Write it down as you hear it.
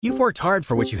You've worked hard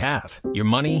for what you have. Your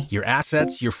money, your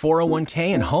assets, your 401k,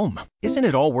 and home. Isn't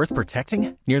it all worth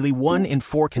protecting? Nearly 1 in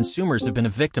 4 consumers have been a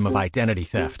victim of identity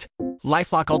theft.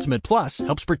 LifeLock Ultimate Plus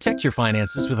helps protect your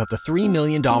finances with up to $3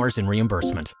 million in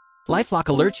reimbursement. LifeLock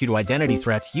alerts you to identity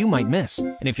threats you might miss.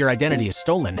 And if your identity is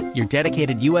stolen, your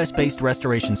dedicated U.S.-based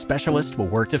restoration specialist will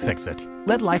work to fix it.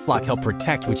 Let LifeLock help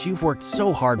protect what you've worked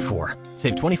so hard for.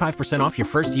 Save 25% off your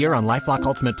first year on LifeLock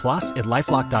Ultimate Plus at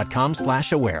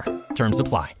LifeLock.com/aware. Terms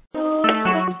apply.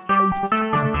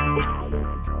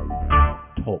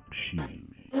 Talk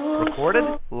shoes. Recorded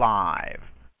live.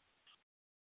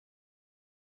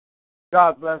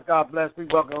 God bless, God bless. We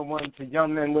welcome everyone to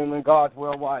Youngmen, Women, God's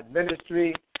Worldwide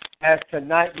Ministry. As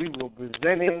tonight we will be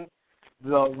presenting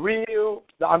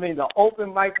the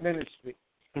open mic ministry.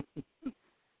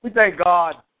 We thank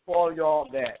God for all y'all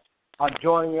that are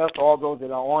joining us, all those that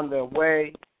are on their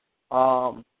way.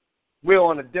 We're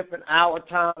on a different hour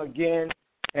time again,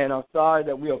 and I'm sorry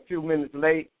that we're a few minutes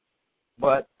late,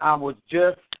 but I was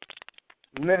just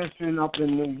ministering up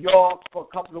in New York for a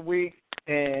couple of weeks,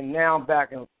 and now I'm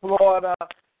back in Florida,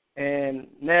 and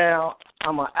now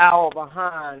I'm an hour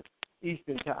behind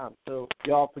Eastern time, so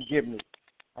y'all forgive me.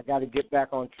 I got to get back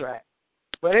on track.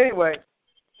 But anyway,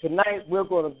 tonight we're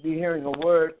going to be hearing a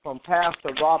word from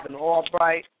Pastor Robin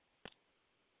Albright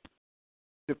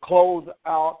to close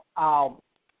out our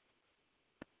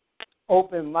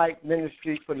open mic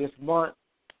ministry for this month,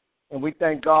 and we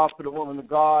thank God for the woman of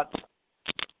God.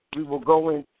 We will go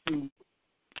into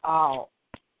our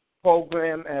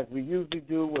program as we usually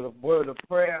do with a word of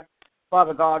prayer.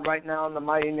 Father God, right now in the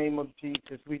mighty name of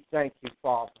Jesus, we thank you,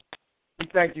 Father. We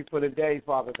thank you for the day,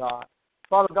 Father God.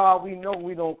 Father God, we know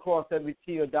we don't cross every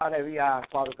T or dot every I,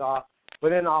 Father God,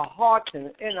 but in our hearts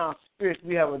and in our spirits,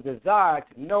 we have a desire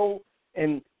to know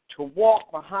and to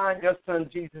walk behind your Son,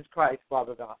 Jesus Christ,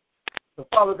 Father God. So,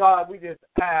 Father God, we just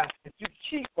ask that you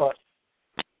keep us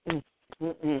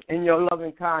in your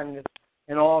loving kindness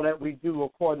and all that we do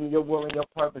according to your will and your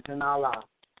purpose in our lives.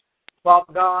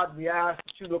 Father God, we ask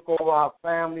that you look over our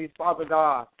families, Father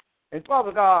God. And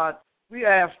Father God, we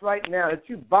ask right now that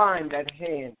you bind that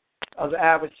hand of the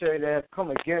adversary that has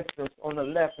come against us on the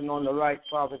left and on the right,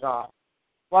 Father God.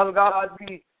 Father God,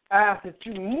 we ask that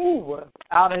you move us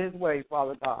out of his way,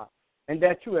 Father God, and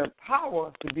that you empower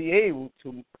us to be able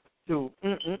to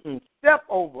step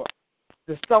over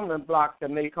the stumbling blocks that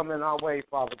may come in our way,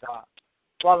 Father God.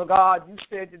 Father God, you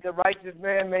said that the righteous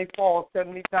man may fall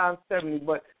 70 times 70,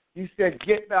 but you said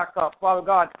get back up. Father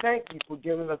God, thank you for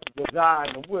giving us the desire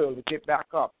and the will to get back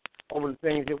up over the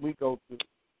things that we go through.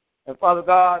 And Father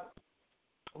God,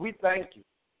 we thank you.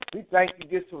 We thank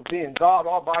you just for being God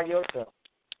all by yourself.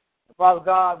 And Father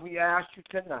God, we ask you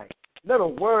tonight, let a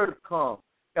word come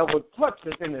that will touch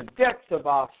us in the depths of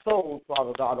our souls,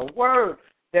 Father God, a word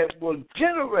that will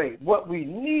generate what we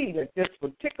need at this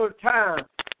particular time,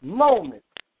 moment,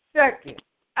 second,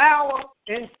 hour,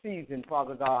 and season,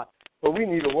 Father God. But we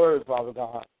need a word, Father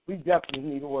God. We definitely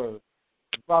need a word.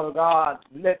 And Father God,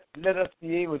 let us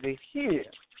be able to hear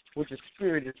what the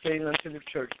Spirit is saying unto the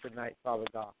church tonight, Father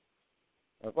God.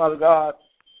 And Father God,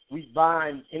 we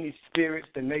bind any spirits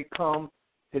that may come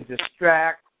to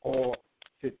distract or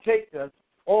to take us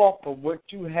off of what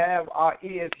you have our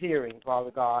ears hearing,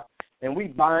 Father God. And we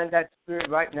bind that spirit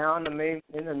right now in the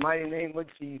mighty name of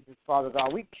Jesus, Father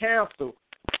God. We cancel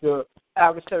the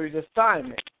adversary's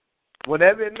assignment,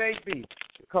 whatever it may be,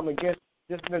 to come against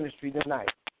this ministry tonight.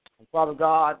 And Father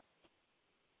God,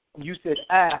 you said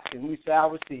ask and we shall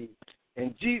receive.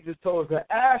 And Jesus told us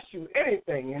to ask you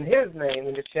anything in his name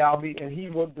and it shall be, and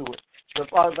he will do it. So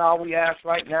Father God, we ask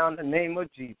right now in the name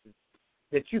of Jesus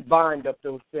that you bind up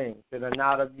those things that are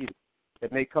not of you,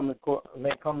 that may come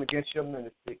against your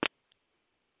ministry.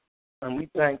 And we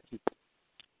thank you.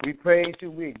 We praise you.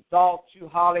 We exalt you.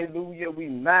 Hallelujah. We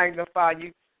magnify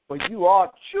you. For you are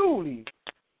truly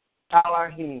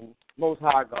Elohim, Most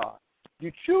High God.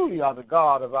 You truly are the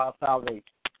God of our salvation.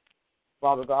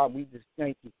 Father God, we just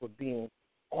thank you for being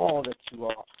all that you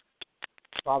are.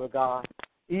 Father God,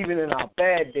 even in our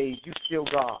bad days, you still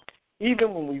God.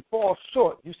 Even when we fall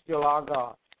short, you still are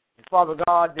God. And Father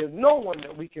God, there's no one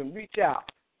that we can reach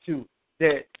out to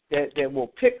that will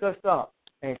pick us up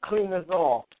and clean us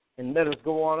off and let us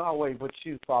go on our way but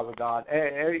you, Father God.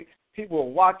 People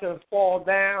will watch us fall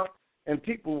down, and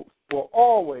people will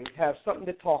always have something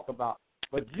to talk about.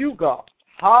 But you, God,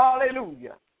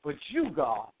 hallelujah, but you,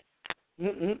 God,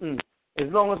 as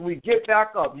long as we get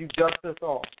back up, you dust us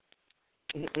off.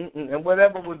 And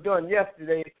whatever was done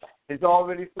yesterday is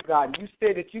already forgotten. You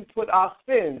say that you put our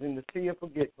sins in the sea of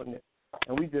forgetfulness.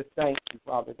 And we just thank you,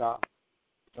 Father God.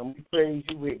 And we praise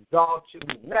you, we exalt you,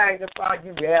 we magnify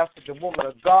you. We ask that the woman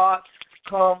of God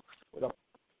come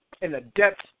in the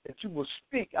depths, that you will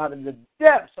speak out of the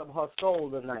depths of her soul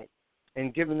tonight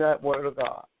and give that word of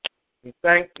God. We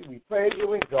thank you, we praise you,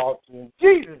 we exalt you. In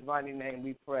Jesus' mighty name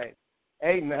we pray.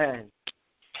 Amen.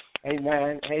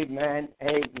 Amen, amen,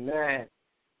 amen.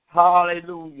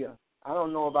 Hallelujah. I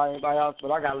don't know about anybody else,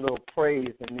 but I got a little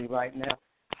praise in me right now.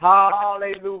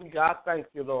 Hallelujah. I thank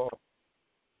you, Lord.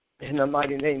 In the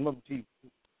mighty name of Jesus.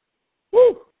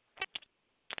 Woo!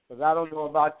 Because I don't know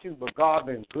about you, but God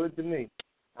been good to me.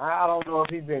 I don't know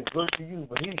if he's been good to you,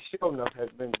 but he sure enough has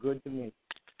been good to me.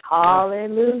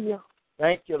 Hallelujah.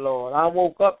 Thank you, Lord. I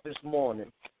woke up this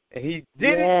morning, and he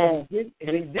did it, and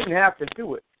he didn't have to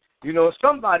do it. You know,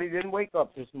 somebody didn't wake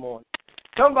up this morning.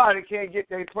 Somebody can't get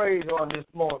their praise on this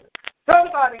morning.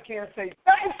 Somebody can't say,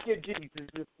 thank you, Jesus,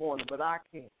 this morning, but I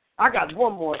can't. I got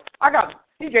one more.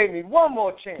 He gave me one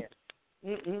more chance.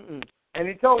 And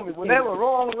he told me, whatever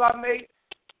wrongs I made,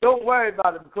 don't worry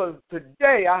about it, because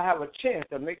today I have a chance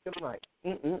to make them right.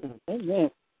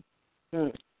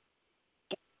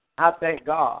 I thank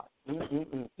God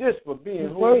just for being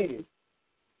who he is.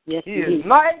 Yes, he is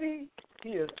mighty. He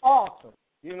is awesome.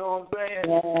 You know what I'm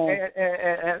saying?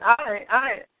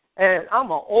 And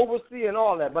I'm an overseer and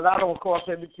all that, but I don't cross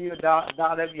every tear down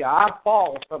every eye. I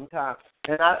fall sometimes.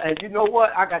 And you know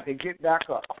what? I got to get back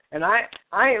up. And I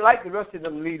ain't like the rest of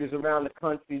them leaders around the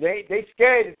country. They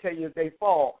scared to tell you if they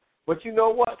fall. But you know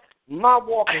what? My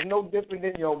walk is no different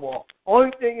than your walk.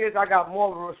 Only thing is I got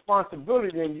more of a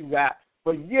responsibility than you got.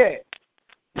 But yet,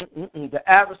 the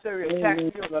adversary attacks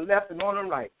you on the left and on the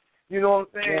right. You know what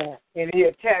I'm saying? Yeah. And he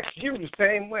attacks you the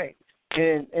same way.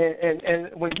 And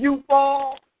when you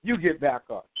fall, you get back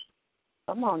up.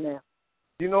 Come on now.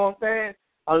 You know what I'm saying?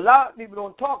 A lot of people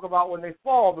don't talk about when they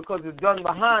fall because it's done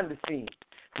behind the scenes.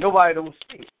 Nobody don't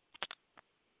see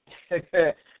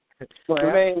it.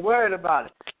 You ain't worried about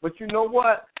it. But you know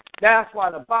what? That's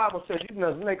why the Bible says you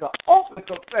must make an open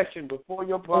confession before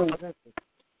your brothers and sisters.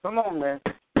 Come on, man.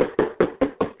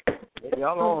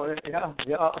 Y'all on it.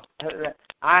 Yeah.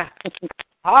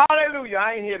 Hallelujah.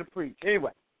 I ain't here to preach.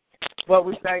 Anyway. But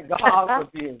we thank God for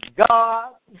being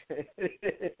God. We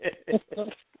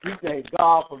thank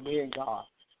God for being God.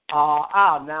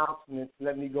 Our announcements,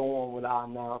 let me go on with our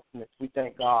announcements. We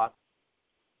thank God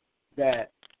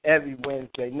that every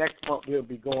Wednesday, next month, we'll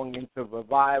be going into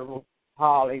revival.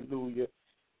 Hallelujah.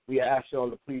 We ask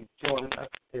y'all to please join us.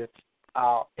 It's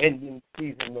our ending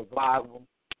season revival.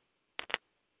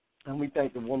 And we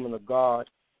thank the woman of God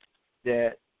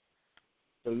that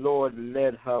the Lord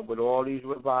led her with all these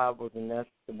revivals, and that's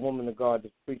the woman of God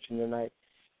that's preaching tonight.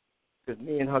 Because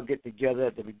me and her get together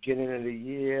at the beginning of the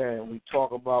year, and we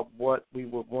talk about what we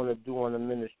would want to do on the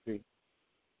ministry.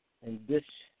 And this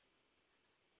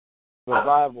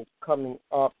revival coming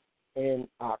up in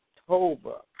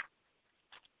October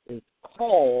is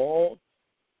called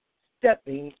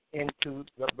Stepping into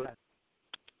the Blessing.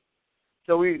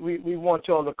 So we want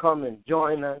y'all to come and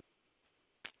join us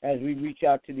as we reach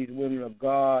out to these women of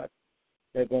God.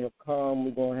 They're going to come.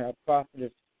 We're going to have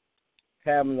Prophetess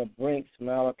Pamela Brinks from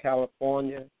out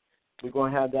California. We're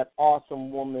going to have that awesome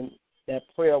woman, that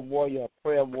prayer warrior,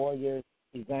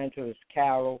 Evangelist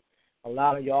Carol. A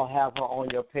lot of y'all have her on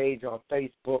your page on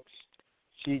Facebook.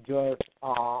 She does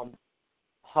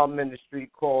her ministry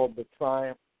called The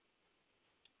Triumph.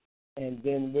 And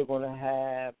then we're going to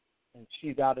have, and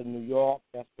she's out of New York,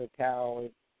 that's where Carol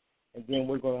is. And then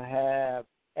we're going to have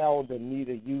Elder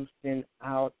Nita Houston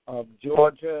out of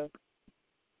Georgia.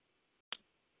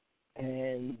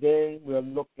 And then we're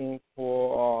looking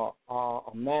for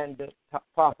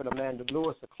Prophet Amanda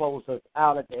Lewis to close us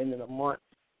out at the end of the month.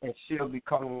 And she'll be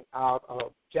coming out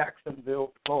of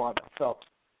Jacksonville, Florida. So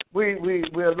we're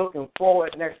looking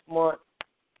forward next month.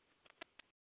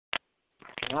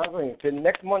 Did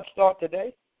next month start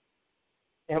today?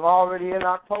 Am I already in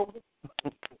October?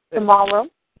 Tomorrow.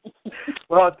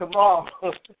 Well, tomorrow.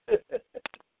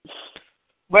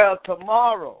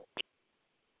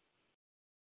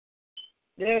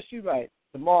 Yes, you're right.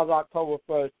 Tomorrow's October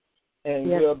 1st, and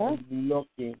we'll be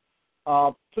looking.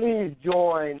 Please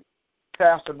join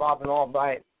Pastor Bob and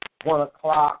Albright 1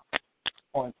 o'clock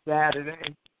on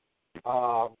Saturday.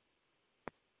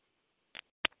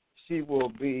 She will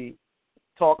be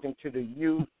talking to the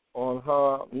youth on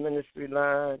her ministry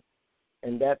line,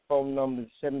 and that phone number is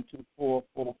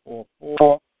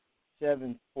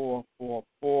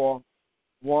 724-444-7444.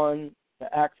 The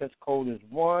access code is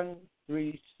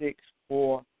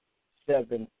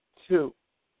 136472.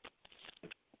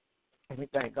 And we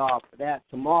thank God for that.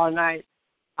 Tomorrow night,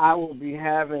 I will be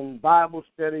having Bible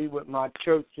study with my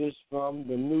churches from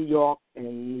the New York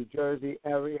and New Jersey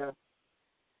area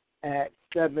at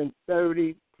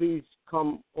 7:30. Please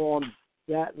come on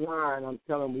that line. I'm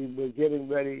telling you, we're getting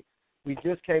ready. We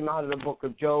just came out of the book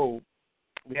of Job.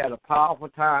 We had a powerful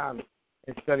time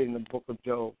in studying the book of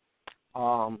Job.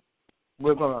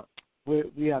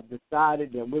 We have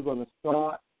decided that we're going to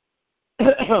start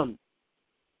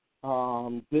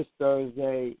this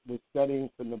Thursday with studying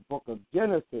from the book of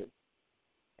Genesis,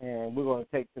 and we're going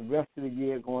to take the rest of the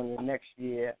year, going into next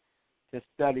year, to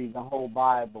study the whole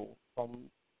Bible from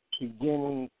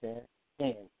beginning to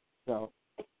end. So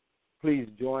please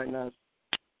join us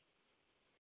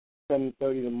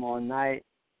 7:30 tomorrow night.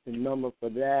 The number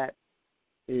for that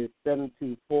is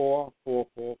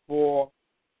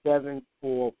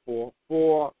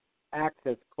 724-444-7444.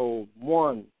 Access code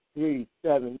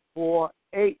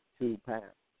 13748.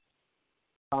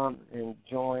 Come and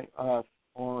join us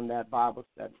on that Bible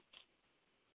study.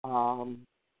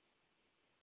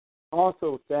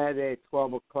 Also, Saturday at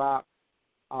 12 o'clock,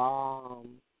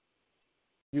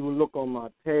 you will look on my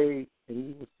page and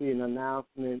you will see an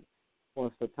announcement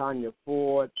on Satanya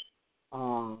Ford.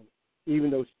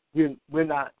 Even though she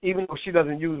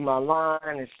doesn't use my line,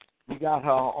 and we got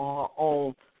her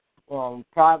on her own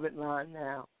private line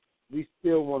now, we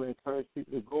still want to encourage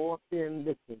people to go up there and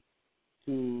listen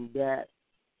to that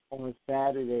on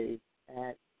Saturdays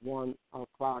at 1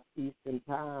 o'clock Eastern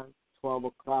Time, 12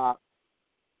 o'clock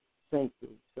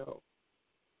Central. So,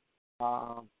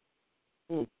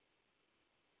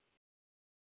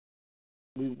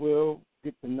 we will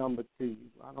get the number to you.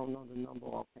 I don't know the number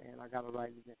offhand. I got to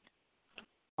write it in.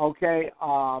 Okay,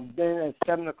 then at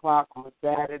 7 o'clock on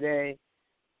Saturday,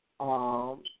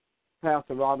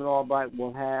 Pastor Robin Albright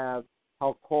will have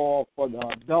her call for the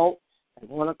adults. At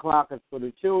 1 o'clock is for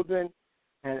the children.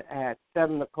 And at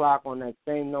 7 o'clock on that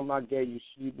same number I gave you,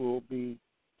 she will be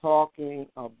talking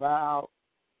about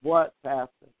what,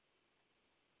 Pastor?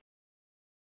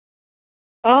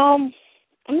 I'm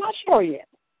not sure yet.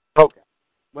 Okay.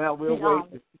 Well,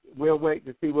 we'll wait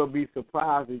to see. We'll be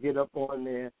surprised to get up on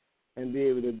there and be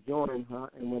able to join her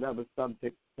in whatever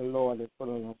subject the Lord has put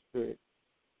on her spirit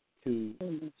to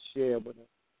share with us.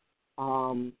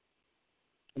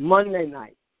 Monday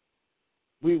night,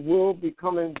 we will be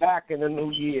coming back in the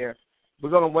new year. We're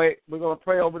going to wait. We're going to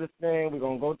pray over this thing. We're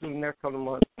going to go through the next couple of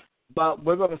months. But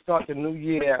we're going to start the new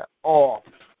year off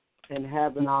and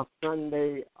having our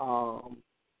Sunday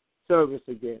service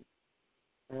again.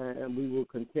 And we will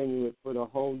continue it for the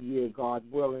whole year, God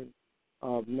willing,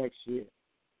 of next year.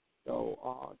 So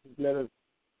just let us,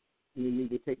 we need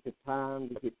to take the time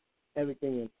to get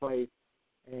everything in place.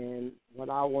 And what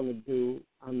I want to do,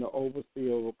 I'm the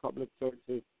overseer of a couple of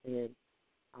churches, and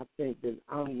I think that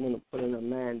I'm going to put in a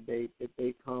mandate that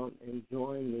they come and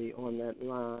join me on that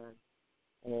line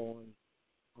on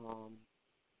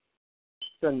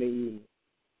Sunday evening,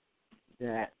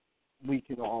 that we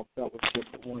can all fellowship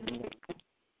with one another.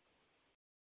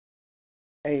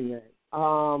 Amen.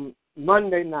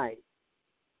 Monday night.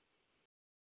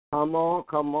 Come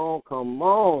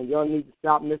on. Y'all need to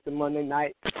stop missing Monday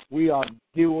night. We are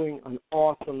doing an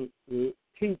awesome teaching,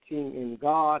 and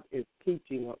God is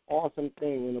teaching an awesome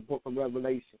thing in the book of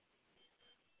Revelation.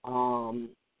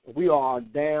 We are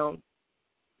down,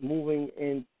 moving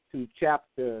into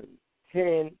chapter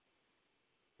 10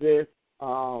 this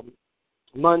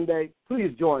Monday.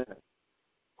 Please join us.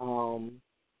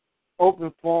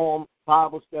 Open forum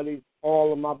Bible studies,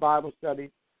 all of my Bible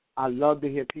studies. I love to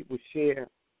hear people share.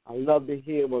 I love to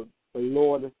hear what the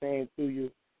Lord is saying to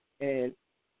you. And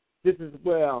this as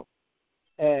well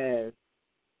as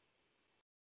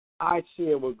I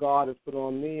share what God has put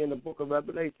on me in the book of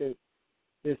Revelation.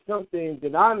 There's something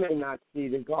that I may not see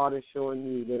that God is showing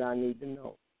you that I need to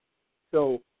know.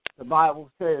 So the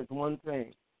Bible says one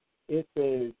thing. It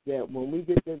says that when we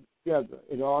get together,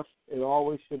 it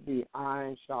always should be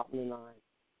iron sharpening iron.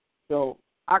 So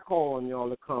I call on y'all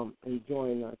to come and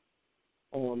join us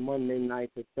on Monday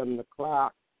night at 7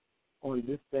 o'clock on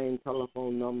this same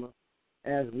telephone number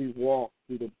as we walk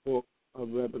through the book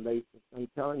of Revelation. I'm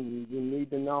telling you, you need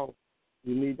to know.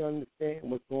 You need to understand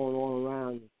what's going on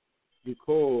around you,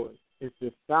 because it's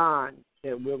the signs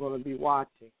that we're going to be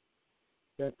watching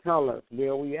that tell us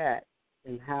where we at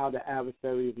and how the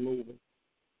adversary is moving.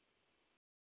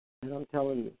 And I'm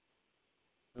telling you,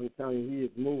 he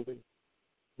is moving.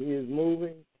 He is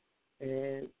moving,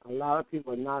 and a lot of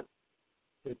people are not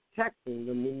detecting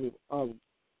the move of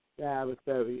the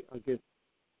adversary against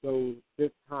those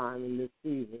this time and this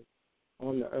season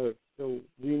on the earth. So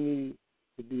we need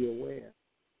to be aware,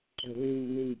 and we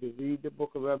need to read the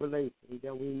book of Revelation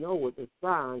that we know with the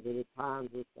signs of the times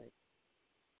of things.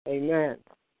 Amen.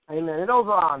 Amen. And those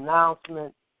are our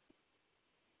announcements.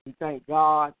 We thank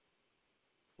God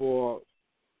for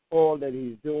all that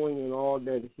he's doing and all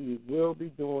that he will be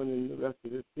doing in the rest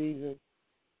of the season.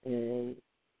 And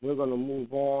we're going to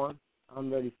move on.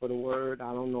 I'm ready for the word.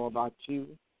 I don't know about you,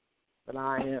 but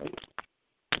I am.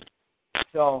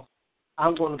 So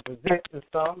I'm going to present to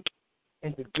some,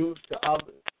 introduce to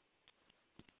others,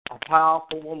 a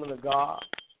powerful woman of God,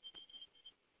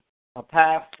 a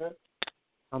pastor,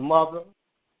 a mother,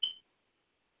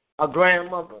 a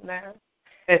grandmother now,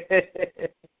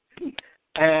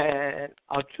 and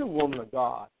a true woman of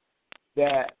God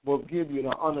that will give you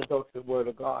the unadulterated word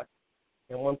of God.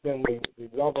 And one thing we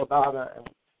love about her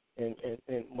and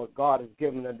what God has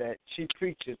given her, that she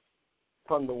preaches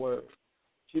from the word.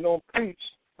 She don't preach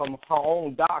from her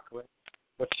own doctrine,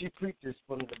 but she preaches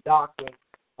from the doctrine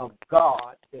of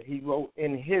God that he wrote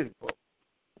in his book.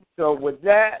 So with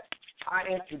that, I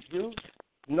introduce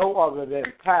no other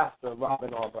than Pastor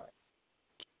Robin Albright.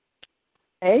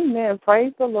 Amen.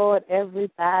 Praise the Lord,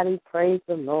 everybody. Praise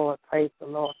the Lord. Praise the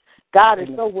Lord. God is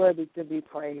so worthy to be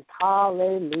praised.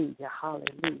 Hallelujah.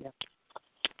 Hallelujah.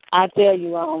 I tell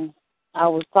you, I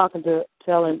was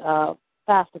telling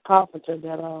Pastor Carpenter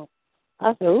that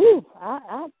I said, ooh,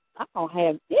 I don't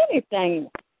have anything.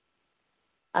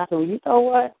 I said, well, you know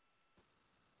what?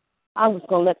 I'm just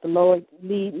going to let the Lord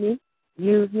lead me,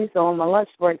 use me. So on my lunch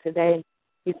break today,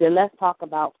 he said, let's talk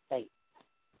about faith.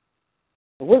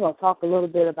 And we're going to talk a little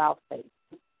bit about faith.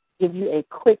 Give you a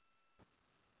quick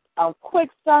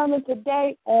sermon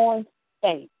today on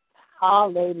faith.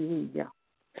 Hallelujah.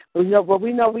 We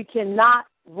know we cannot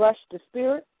rush the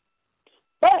Spirit,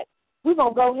 but we're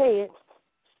going to go ahead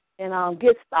and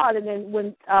get started. And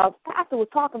when Pastor was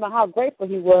talking about how grateful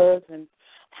he was and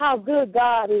how good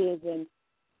God is, and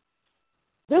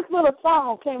this little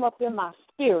song came up in my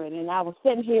spirit, and I was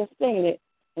sitting here singing it,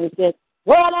 and it said,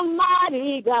 what a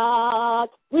mighty God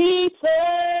we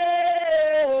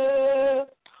serve.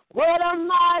 What a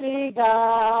mighty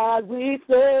God we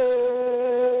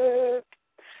serve.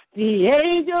 The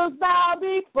angels bow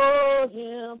before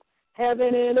him.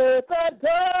 Heaven and earth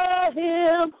adore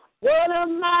him. What a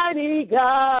mighty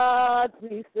God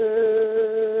we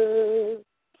serve.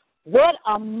 What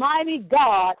a mighty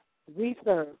God we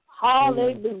serve.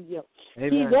 Hallelujah.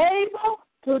 Amen. He's able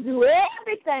to do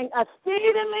everything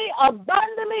exceedingly,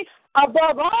 abundantly,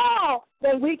 above all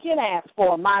that we can ask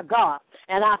for, my God.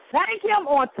 And I thank him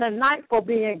on tonight for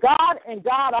being God and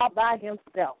God all by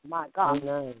himself, my God.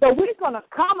 Amen. So we're going to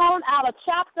come on out of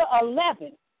chapter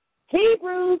 11,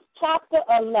 Hebrews chapter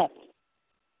 11.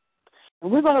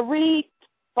 And we're going to read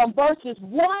from verses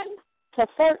 1 to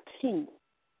 13.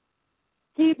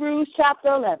 Hebrews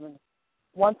chapter 11,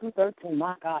 1 through 13.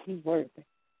 My God, he's worthy.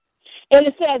 And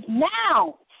it says,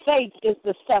 now faith is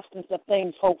the substance of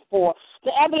things hoped for,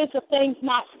 the evidence of things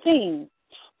not seen.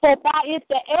 For by it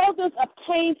the elders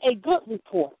obtained a good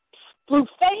report. Through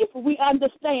faith we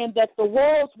understand that the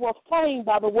worlds were framed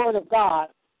by the word of God,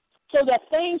 so that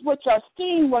things which are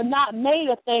seen were not made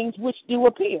of things which do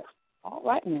appear. All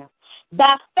right now.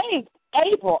 By faith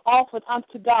Abel offered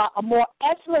unto God a more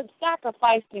excellent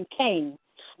sacrifice than Cain,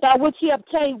 by which he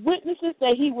obtained witnesses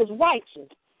that he was righteous,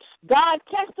 God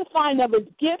testifying of his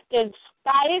gift, and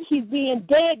by it he being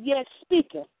dead yet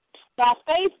speaketh. By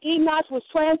faith Enoch was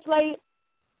translated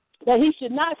that he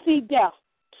should not see death,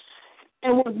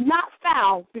 and was not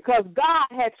found, because God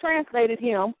had translated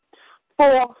him.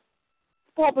 For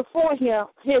before him,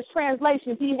 his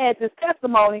translation, he had this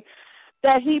testimony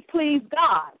that he pleased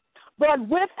God. But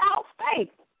without faith,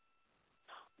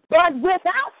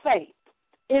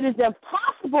 it is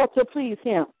impossible to please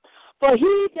him. For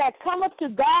he that cometh to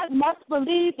God must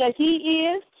believe that he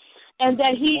is, and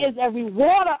that he is a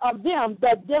rewarder of them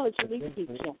that diligently seek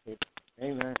him.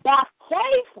 Amen. By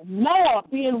faith Noah,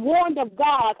 being warned of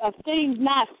God of things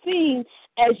not seen,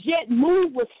 as yet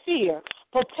moved with fear,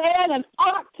 prepared an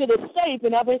ark to the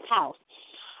saving of his house,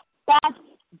 by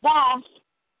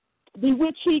the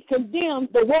which he condemned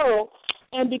the world,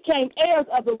 and became heirs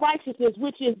of the righteousness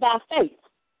which is by faith.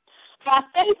 By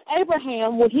faith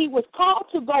Abraham, when he was called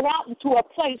to go out into a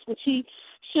place which he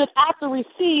should after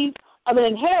receive of an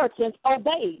inheritance,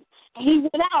 obeyed. And he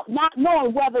went out not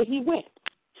knowing whither he went.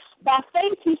 By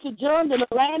faith he sojourned in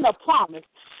the land of promise,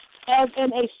 as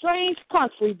in a strange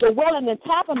country, dwelling in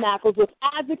tabernacles with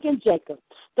Isaac and Jacob,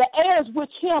 the heirs with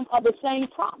him of the same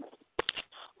promise.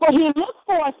 For he looked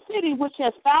for a city which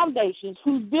has foundations,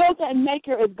 whose builder and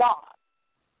maker is God.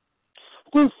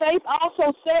 Through faith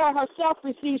also Sarah herself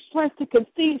received strength to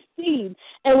conceive seed,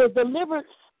 and was delivered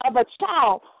of a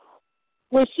child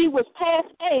when she was past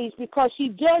age, because she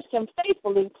judged him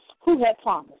faithfully who had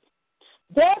promised.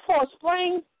 Therefore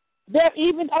sprang there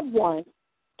even of one,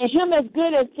 and him as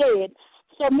good as dead,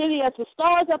 so many as the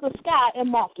stars of the sky in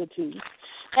multitude,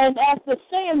 and as the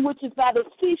sand which is by the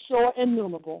seashore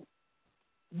innumerable.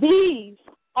 These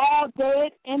all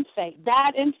died in faith,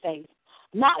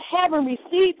 not having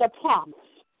received the promise,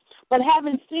 but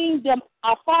having seen them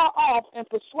afar off and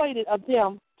persuaded of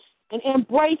them, and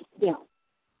embraced them,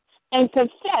 and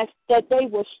confessed that they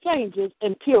were strangers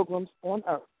and pilgrims on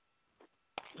earth.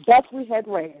 Thus we had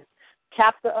read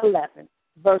chapter 11,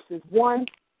 verses 1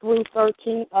 through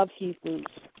 13 of Hebrews.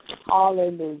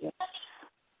 Hallelujah.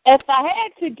 If I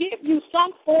had to give you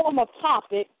some form of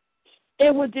topic,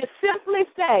 it would just simply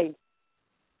say,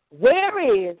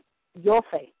 where is your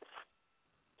faith?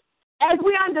 As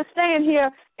we understand here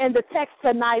in the text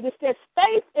tonight, it says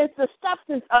faith is the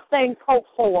substance of things hoped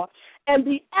for and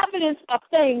the evidence of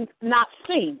things not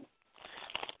seen.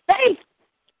 Faith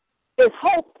is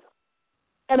hope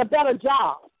in a better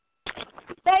job.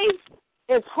 Faith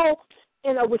is hope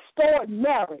in a restored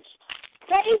marriage.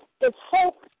 Faith is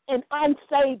hope in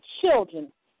unsaved children.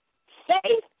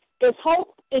 Faith is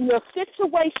hope in your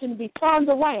situation be turned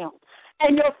around.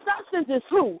 And your substance is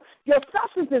who? Your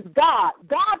substance is God.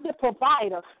 God the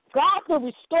provider. God the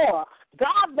restorer.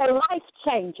 God the life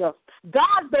changer.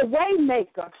 God the way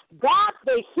maker. God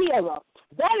the healer.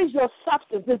 That is your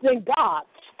substance, is in God.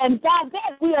 And by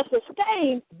that we are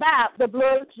sustained by the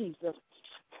blood of Jesus.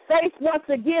 Faith, once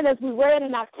again, as we read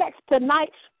in our text tonight,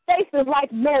 faith is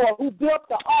like Noah, who built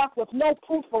the ark with no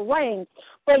proof of rain,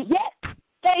 but yet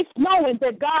faith knowing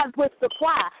that God would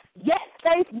supply, yet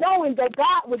faith knowing that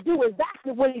God would do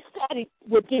exactly what he said he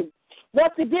would do.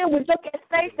 Once again, we look at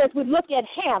faith as we look at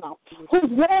Hannah, whose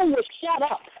womb was shut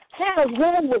up. Hannah's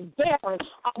womb was barren,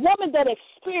 a woman that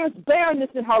experienced barrenness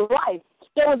in her life.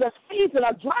 There was a season,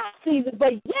 a dry season,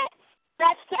 but yet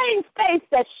that same faith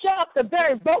that shut up the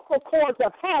very vocal cords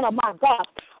of Hannah, my God,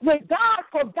 when God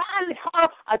provided her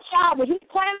a child, when he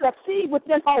planted a seed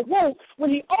within her womb,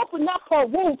 when he opened up her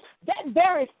womb, that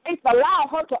very faith allowed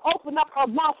her to open up her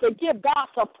mouth and give God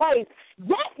some praise.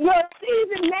 Yet your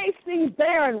season may seem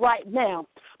barren right now.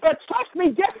 But trust me,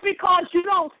 just because you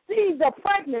don't see the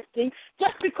pregnancy,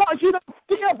 just because you don't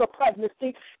feel the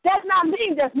pregnancy, does not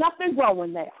mean there's nothing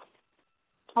growing there.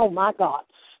 Oh, my God.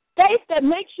 Faith that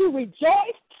makes you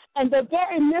rejoice in the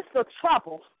very midst of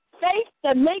trouble. Faith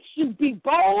that makes you be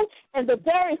bold in the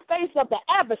very face of the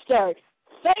adversary.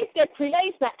 Faith that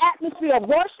creates an atmosphere of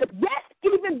worship, yes,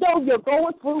 even though you're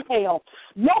going through hell.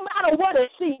 No matter what it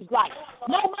seems like,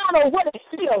 no matter what it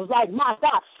feels like, my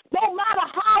God, no matter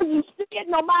how you see it,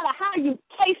 no matter how you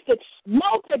taste it,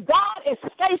 know that God is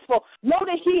faithful. Know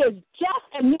that he is just,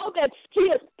 and know that he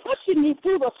is pushing you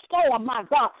through the storm, my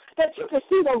God, that you can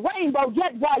see the rainbow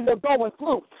yet while you're going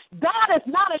through. God is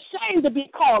not ashamed to be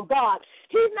called God.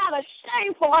 He's not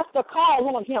ashamed for us to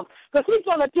call on him, because he's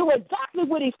going to do exactly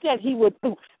what he said he would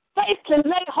do. Faith can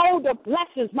lay hold of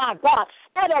blessings, my God,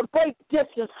 at a great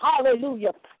distance.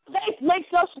 Hallelujah. Faith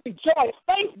makes us rejoice.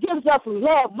 Faith gives us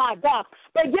love, my God.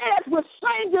 But yes, we're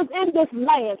strangers in this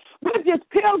land. We're just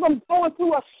pilgrims going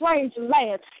through a strange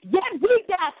land. Yet we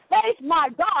got faith, my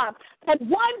God, that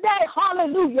one day,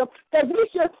 hallelujah, that we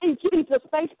shall see Jesus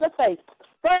face to face.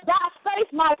 But by faith,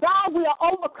 my God, we are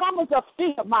overcomers of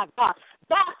fear, my God.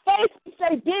 By faith, we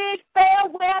say big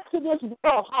farewell to this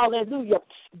world. Hallelujah.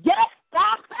 Yes,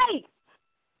 by faith,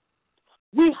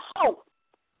 we hope.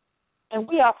 And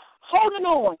we are holding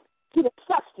on to the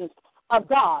substance of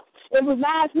God. It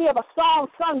reminds me of a song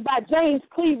sung by James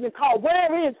Cleveland called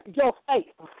 "Where Is Your Faith?"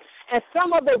 And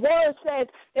some of the words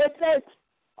it says,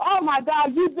 oh, my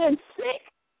God, you've been sick.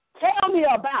 Tell me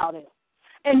about it.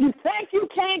 And you think you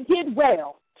can't get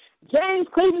well. James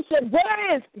Cleveland said,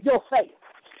 where is your faith?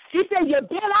 He said, you've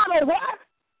been out of work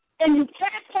and you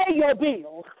can't pay your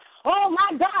bills. Oh,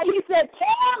 my God, he said,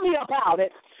 tell me about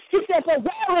it. He said, but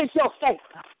where is your faith?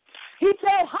 He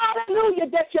said, hallelujah,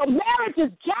 that your marriage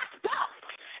is jacked up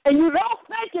and you don't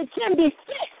think it can be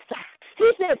fixed.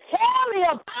 He said, tell me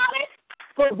about it,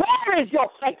 but where is your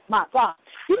faith, my God?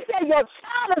 He said, your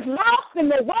child is lost in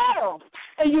the world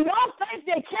and you don't think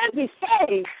they can be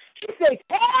saved. He said,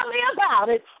 tell me about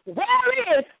it.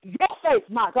 Where is your faith,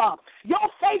 my God? Your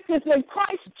faith is in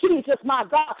Christ Jesus, my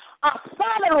God, a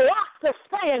solid rock to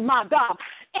stand, my God.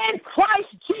 In Christ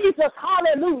Jesus,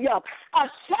 hallelujah, a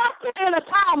shelter in a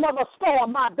time of a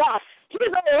storm, my God.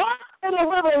 He's a rock in the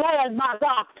river land, my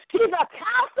God. He's a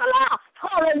counselor,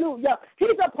 hallelujah.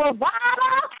 He's a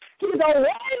provider. He's a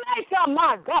way maker,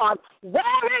 my God.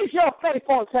 Where is your faith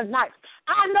on tonight?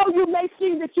 I know you may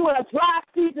see that you're in a dry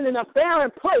season in a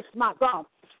barren place, my God.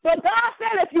 But God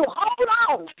said if you hold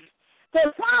on, the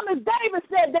psalmist David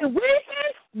said that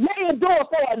weeping may endure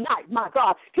for a night, my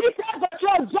God. He said that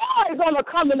your joy is going to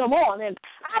come in the morning.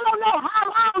 I don't know how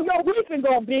long your weeping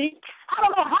going to be. I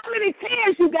don't know how many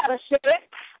tears you got to shed.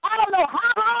 I don't know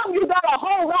how long you got to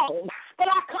hold on.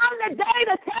 But I come today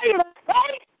to tell you that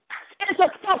faith is the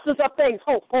substance of things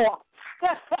hoped for.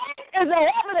 That faith is the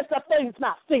evidence of things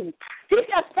not seen. He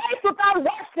said faith without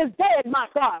works is dead, my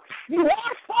God. You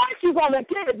ask for it, you're going to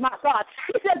get it, my God.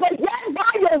 He said, but yet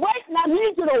while you're waiting, I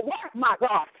need you to work, my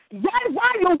God. Yet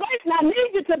while you're waiting, I need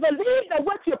you to believe that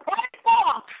what you prayed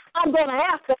for, I'm going to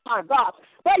answer, my God.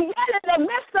 But yet in the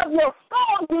midst of your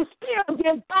storm, you still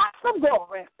give God some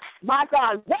glory. My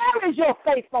God, where is your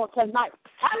faith on tonight?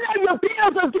 I know your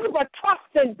bills are due, but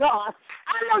trust in God.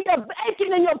 I know you're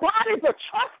aching in your body, but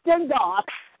trust in God.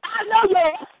 I know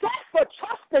you're upset, but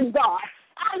trust in God.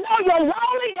 I know you're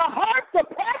lonely, you're hurt,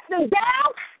 depressed, and down,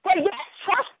 but yet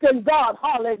trust in God.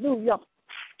 Hallelujah.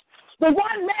 The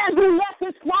one man who left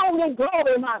his throne in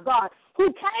glory, my God,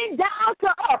 who came down to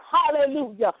earth,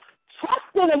 hallelujah.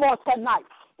 Trust in him on tonight.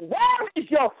 Where is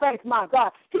your faith, my God?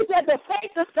 He said the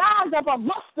faith the size of a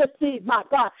mustard seed, my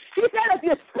God. He said if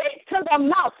you speak to the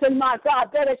mountain, my God,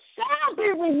 that it shall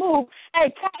be removed and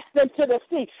cast into the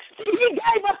sea. See, he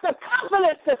gave us the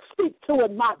confidence to speak to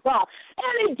it, my God.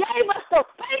 And he gave us the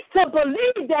faith to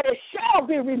believe that it shall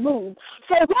be removed.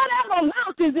 So whatever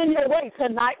mountain's in your way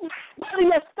tonight, whether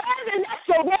you're standing at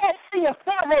your Red Sea of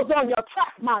Pharaoh's on your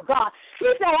track, my God, he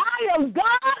said, I am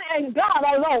God and God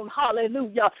alone.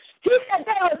 Hallelujah. He said,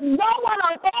 there is no one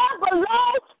above, below,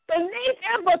 beneath,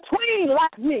 in between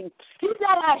like me. He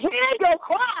said, I hear your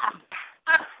cry.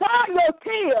 I saw your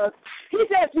tears. He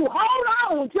said, you hold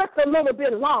on just a little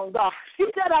bit longer. He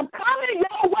said, I'm coming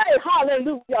your way.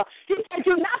 Hallelujah. He said,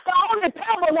 you're not the only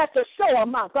pebble at the shore,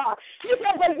 my God. He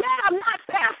said, but yet I'm not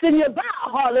passing you by.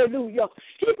 Hallelujah.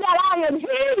 He said, I am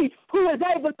he who is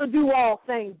able to do all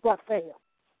things but fail.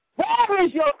 Where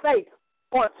is your faith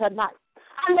on tonight?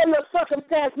 I know your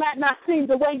circumstance might not seem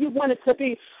the way you want it to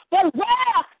be, but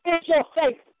where is your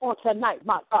faith on tonight,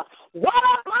 my God? What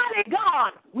a mighty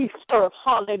God we serve.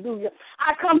 Hallelujah.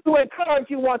 I come to encourage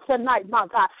you on tonight, my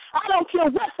God. I don't care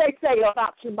what they say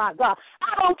about you, my God.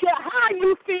 I don't care how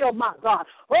you feel, my God.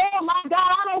 Oh, my God,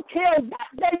 I don't care what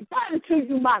they've done to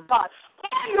you, my God.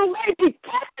 And you may be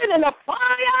tested in the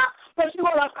fire, but you're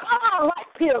going to come out like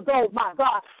pure gold, my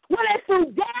God. When they threw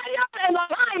Daniel and the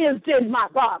lions did, my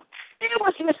God. It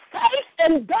was his faith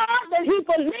in God that he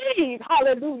believed,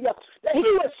 hallelujah, that he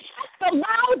would shut the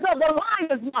mouths of the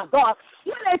lions, my God.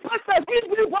 When they put the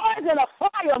Hebrew boys in a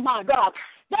fire, my God,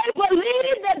 they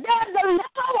believed that their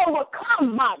deliverer would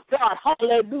come, my God.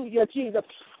 Hallelujah, Jesus.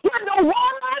 When the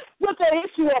woman with the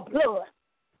issue of blood,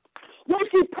 when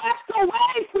she passed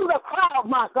away through the crowd,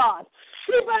 my God,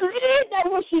 she believed that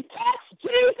when she touched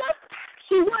Jesus,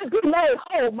 she would be made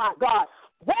whole, my God.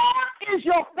 Where is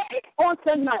your faith on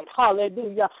tonight?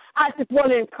 Hallelujah. I just want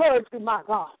to encourage you, my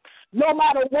God. No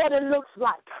matter what it looks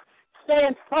like,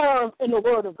 stand firm in the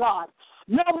word of God.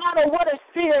 No matter what it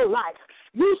feels like,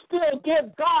 you still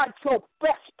give God your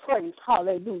best praise.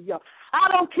 Hallelujah. I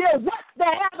don't care what the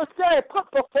adversary put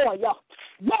before you.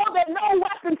 Know that no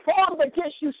weapon formed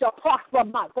against you shall prosper,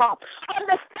 my God.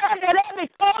 Understand that every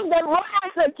tongue that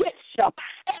rises against you,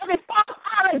 every false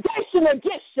allegation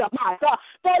against you, my God,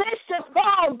 that it shall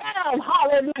fall down.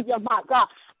 Hallelujah, my God.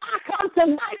 I come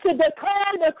tonight to declare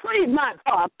and decree, my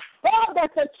God, that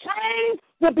the chains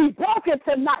will be broken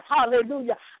tonight.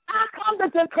 Hallelujah. I come to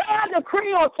declare and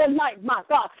decree on tonight, my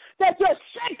God, that you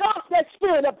shake off that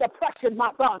spirit of depression,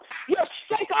 my God. You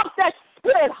shake off that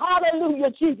spirit, hallelujah,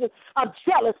 Jesus, of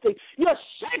jealousy. You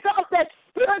shake off that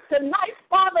spirit tonight,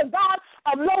 Father God,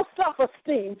 of low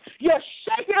self-esteem. You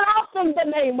shake it off in the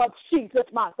name of Jesus,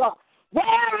 my God.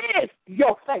 Where is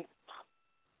your faith?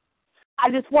 I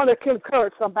just want to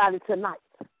encourage somebody tonight.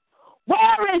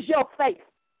 Where is your faith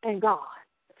in God?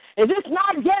 Is this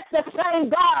not yet the same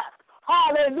God,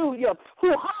 hallelujah, who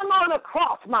hung on the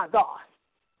cross, my God?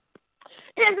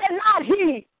 Is it not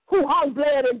he who hung,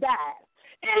 bled, and died?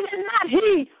 Is it not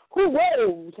he who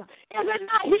rose? Is it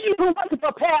not he who went to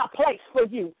prepare a place for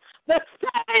you? The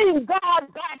same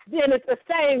God back then is the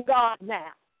same God now.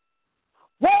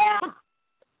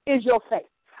 Where is your faith?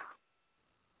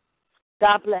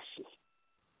 God bless you.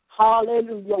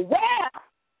 Hallelujah. Where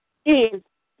is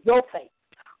your faith?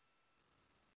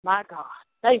 My God.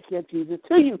 Thank you, Jesus.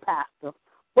 To you, Pastor.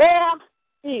 Where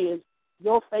is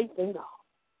your faith in God?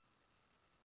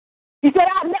 He said,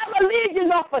 I'll never leave you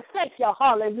nor forsake you.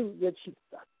 Hallelujah, Jesus.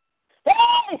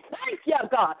 Hey, thank you,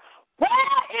 God.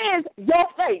 Where is your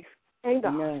faith in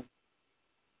God? Amen.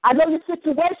 I know your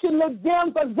situation looks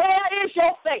dim, but where is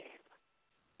your faith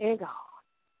in God?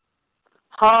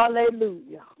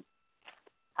 Hallelujah.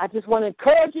 I just want to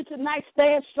encourage you tonight,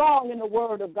 stand strong in the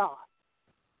word of God.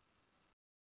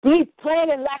 Be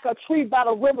planted like a tree by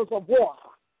the rivers of water.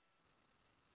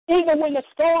 Even when the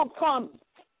storm comes,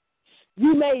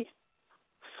 you may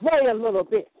sway a little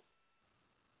bit,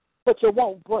 but you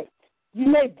won't break. You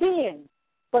may bend,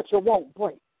 but you won't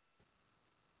break.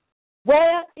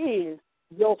 Where is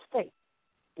your faith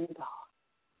in God?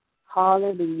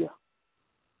 Hallelujah.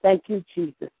 Thank you,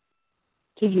 Jesus.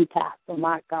 To you, Pastor,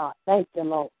 my God. Thank you,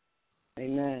 Lord.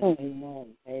 Amen. Amen.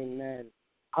 Amen.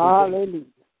 Hallelujah.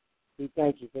 We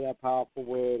thank you for that powerful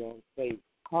word on faith.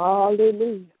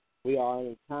 Hallelujah. We are in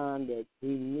a time that we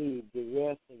need to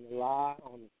rest and rely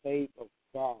on the faith of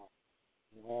God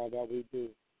in all that we do.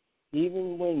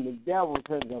 Even when the devil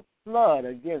sends a flood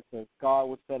against us, God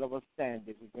will set up a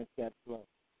standard against that flood.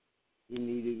 We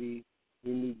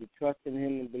need to trust in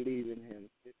him and believe in him,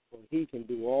 for he can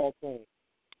do all things.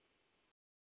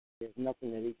 There's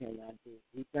nothing that he cannot do.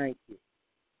 We thank you.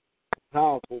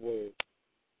 Powerful word,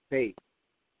 faith.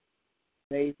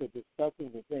 Faith is the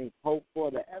substance of things hoped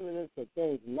for, the evidence of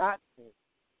things not seen.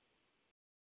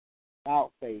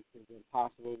 Without faith, it's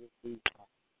impossible to please God.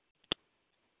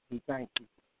 We thank you.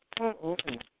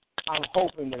 I'm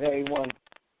hoping that everyone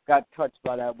got touched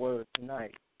by that word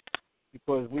tonight,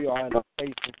 because we are in a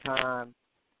faithful time,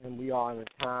 and we are in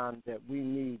a time that we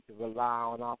need to rely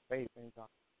on our faith in God.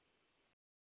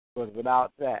 Because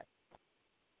without that,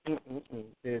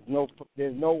 there's no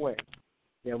way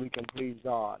that we can please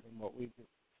God in what we do.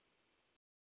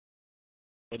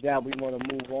 With that, we want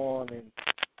to move on and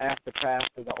ask the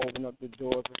pastor to open up the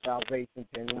doors of salvation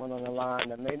to anyone on the line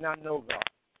that may not know God,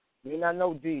 may not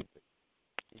know Jesus.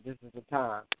 This is the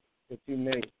time that you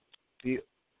may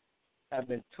have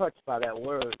been touched by that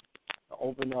word to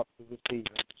open up to receive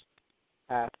it.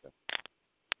 Pastor.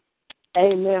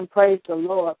 Amen. Praise the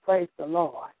Lord. Praise the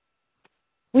Lord.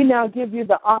 We now give you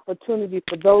the opportunity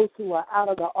for those who are out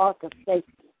of the ark of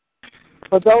safety,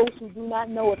 for those who do not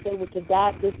know if they were to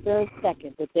die this very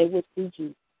second, that they would see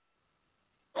Jesus.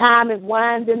 Time is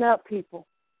winding up, people.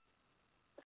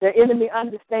 The enemy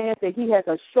understands that he has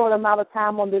a short amount of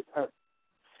time on this earth,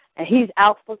 and he's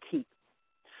out for keeps.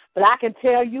 But I can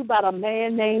tell you about a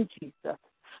man named Jesus.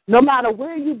 No matter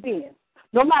where you've been,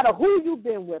 no matter who you've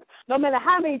been with, no matter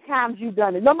how many times you've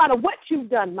done it, no matter what you've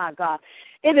done, my God,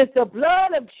 it is the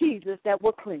blood of Jesus that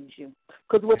will cleanse you.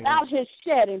 Because without his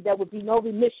shedding, there would be no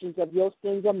remissions of your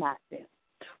sins or my sins.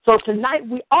 So tonight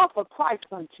we offer Christ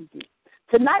unto you.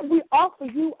 Tonight we offer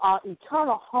you our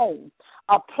eternal home,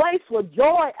 a place where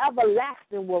joy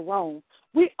everlasting will roam.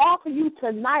 We offer you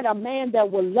tonight a man that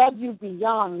will love you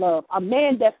beyond love, a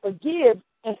man that forgives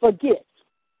and forgets.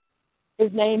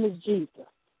 His name is Jesus.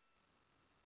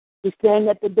 He's standing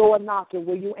at the door knocking.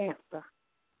 Will you answer?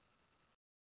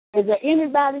 Is there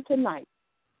anybody tonight?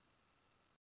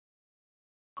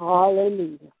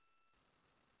 Hallelujah.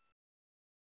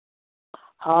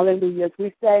 Hallelujah. As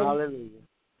we say, hallelujah.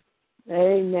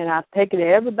 Amen. I take it that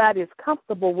everybody is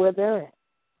comfortable where they're at.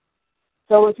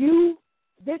 So if you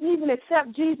didn't even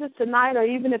accept Jesus tonight, or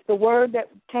even if the word that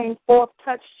came forth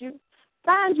touched you,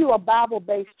 find you a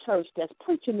Bible-based church that's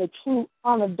preaching the true,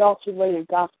 unadulterated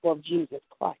gospel of Jesus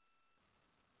Christ.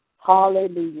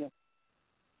 Hallelujah.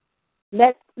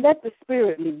 Let the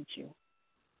Spirit lead you.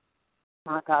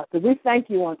 My God. So we thank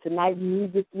you on tonight.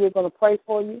 We're going to pray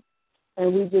for you,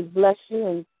 and we just bless you.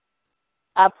 And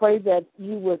I pray that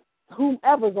you would,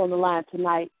 whomever's on the line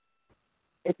tonight,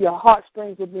 if your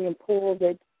heartstrings are being pulled,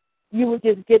 that you would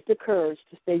just get the courage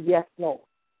to say, yes, Lord.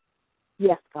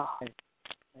 Yes, God.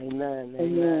 Amen.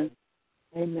 Amen.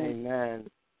 Amen. Amen.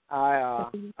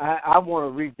 I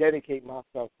want to rededicate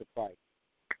myself to Christ.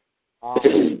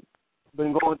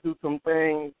 Been going through some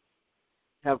things,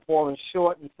 have fallen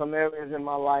short in some areas in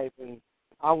my life, and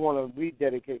I want to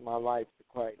rededicate my life to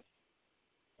Christ.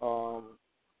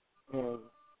 And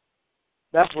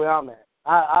that's where I'm at.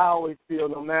 I always feel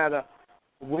no matter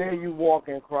where you walk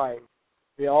in Christ,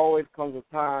 there always comes a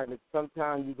time that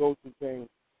sometimes you go through things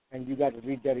and you got to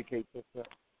rededicate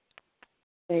yourself.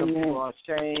 Amen. Some people are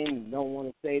ashamed and don't want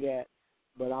to say that,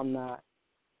 but I'm not.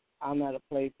 I'm at a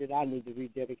place that I need to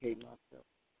rededicate myself.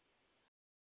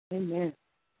 Amen.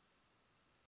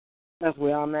 That's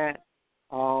where I'm at.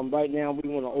 Right now, we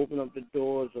want to open up the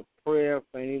doors of prayer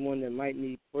for anyone that might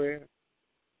need prayer.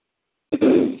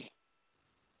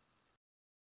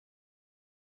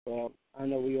 So I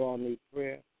know we all need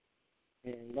prayer.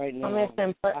 And right now,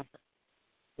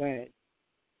 go ahead.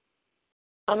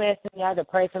 I'm asking y'all to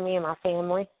pray for me and my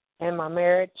family and my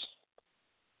marriage.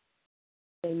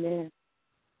 Amen.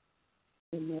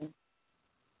 Amen.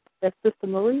 That's Sister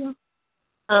Maria?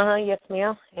 Yes,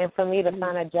 ma'am. And for me to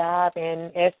find a job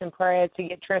and ask in prayer to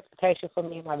get transportation for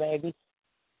me and my baby.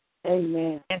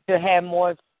 Amen. And to have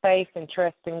more faith and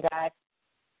trust in God.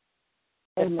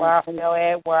 That's Amen. where I feel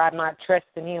at, where I'm not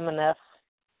trusting Him enough.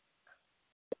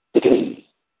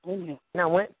 Amen.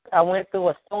 And I went through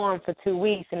a storm for 2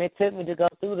 weeks, and it took me to go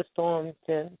through the storm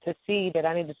to see that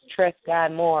I needed to trust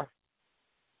God more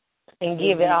and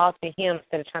give it all to Him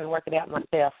instead of trying to work it out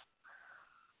myself.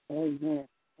 Amen.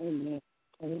 Amen.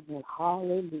 Amen.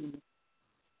 Hallelujah.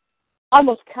 Our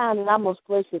most kind and our most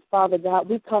gracious Father God,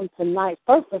 we come tonight,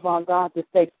 first of all, God, to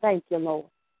say thank you, Lord.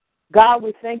 God,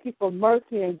 we thank you for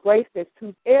mercy and grace that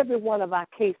suits every one of our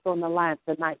cases on the line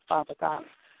tonight, Father God.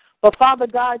 But, Father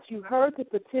God, you heard the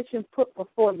petition put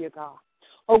before you, God.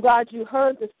 Oh, God, you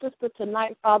heard the sister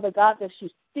tonight, Father God, that she's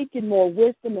seeking more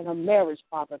wisdom in her marriage,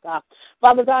 Father God.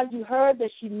 Father God, you heard that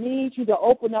she needs you to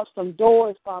open up some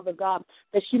doors, Father God,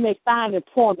 that she may find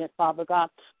employment, Father God.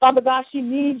 Father God, she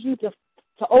needs you to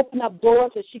open up doors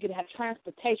that she could have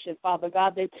transportation, Father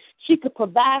God, that she could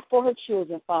provide for her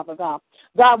children, Father God.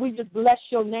 God, we just bless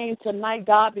your name tonight,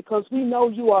 God, because we know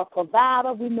you are a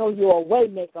provider. We know you are a way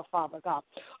maker, Father God.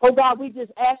 Oh, God, we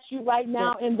just ask you right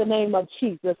now in the name of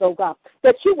Jesus, oh, God,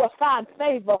 that you will find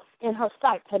favor in her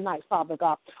sight tonight, Father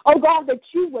God. Oh, God, that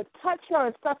you would touch her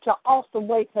in such an awesome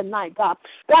way tonight, God.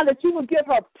 God, that you would give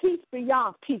her peace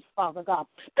beyond peace, Father God.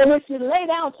 And when she lay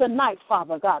down tonight,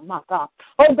 Father God, my God,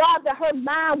 oh, God, that her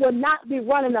mind will not be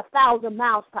running 1,000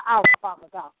 miles per hour, Father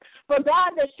God. For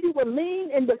God, that she will lean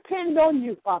and depend on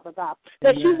you, Father God.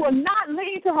 That she will not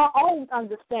lean to her own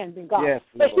understanding, God. Yes,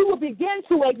 that she will begin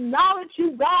to acknowledge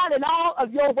you, God, in all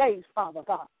of your ways, Father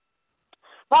God.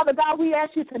 Father God, we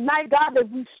ask you tonight, God, that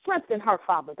we strengthen her,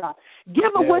 Father God.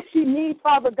 Give her what she needs,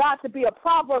 Father God, to be a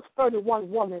Proverbs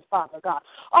 31 woman, Father God.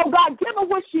 Oh, God, give her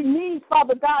what she needs,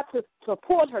 Father God, to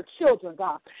support her children,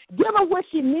 God. Give her what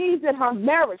she needs in her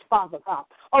marriage, Father God.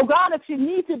 Oh, God, if she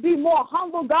needs to be more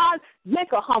humble, God,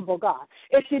 make her humble, God.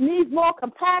 If she needs more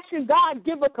compassion, God,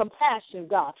 give her compassion,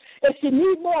 God. If she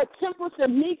needs more temperance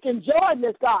and meek and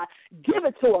joyness, God, give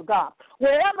it to her, God.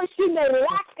 Wherever she may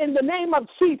lack in the name of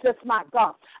Jesus, my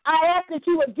God, I ask that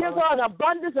you would give her an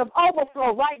abundance of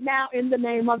overflow right now in the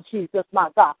name of Jesus, my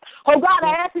God. Oh, God,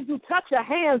 I ask that you touch her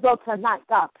hands on tonight,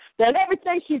 God, that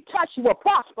everything she touches will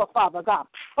prosper, Father God.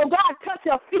 Oh, God, touch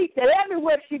her feet, that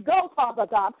everywhere she goes, Father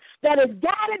God, that is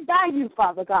guided by you,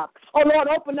 Father God. Oh, Lord,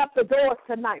 open up the doors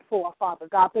tonight for her, Father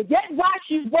God. But yet while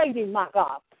she's waiting, my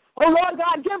God, oh, Lord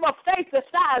God, give her faith the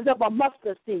size of a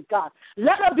mustard seed, God.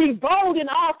 Let her be bold in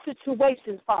all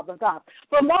situations, Father God.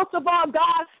 But most of all,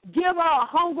 God, give her a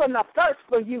hunger and a thirst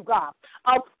for you, God.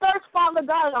 A thirst, Father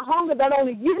God, and a hunger that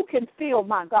only you can feel,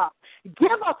 my God.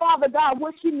 Give her, Father God,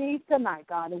 what she needs tonight,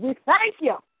 God. And we thank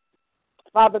you,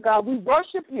 Father God. We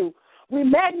worship you. We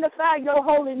magnify your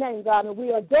holy name, God, and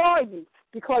we adore you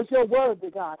because you're worthy,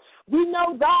 God. We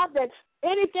know, God, that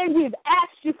anything we've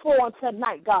asked you for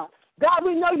tonight, God, God,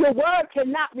 we know your word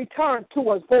cannot return to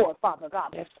us void, Father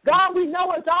God. God, we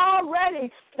know it's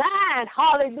already signed,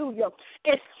 hallelujah.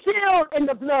 It's sealed in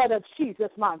the blood of Jesus,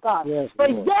 my God. Yes,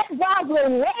 but Lord. yet, while we're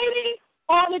waiting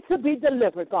on it to be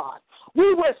delivered, God,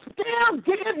 we will still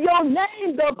give your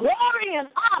name the glory and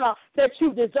honor that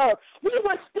you deserve. We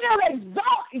will still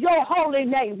exalt your holy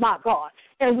name, my God.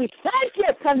 And we thank you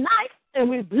tonight, and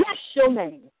we bless your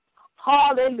name.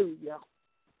 Hallelujah.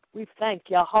 We thank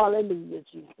you. Hallelujah,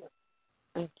 Jesus.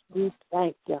 We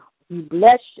thank you. We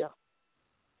bless you.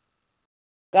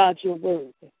 God, you're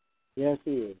worthy. Yes,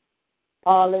 he is.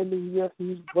 Hallelujah.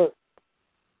 He's worthy.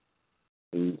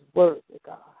 He's worthy,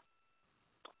 God.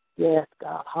 Yes,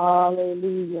 God.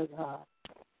 Hallelujah, God.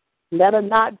 Let her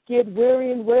not get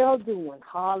weary in well-doing.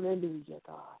 Hallelujah,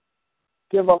 God.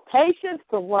 Give her patience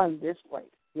to run this race.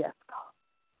 Yes, God.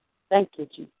 Thank you,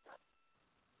 Jesus.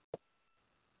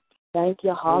 Thank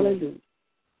you. Hallelujah.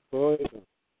 Glory.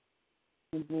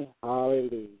 Amen.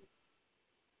 Hallelujah.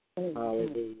 Amen.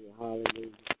 Hallelujah.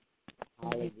 Hallelujah.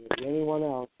 Hallelujah. Anyone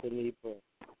else that need prayer?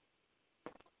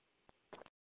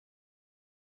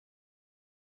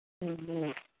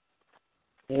 Amen.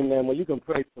 Amen. Well, you can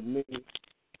pray for me.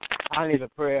 I need a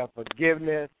prayer of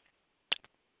forgiveness.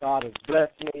 God has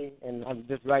blessed me, and I'm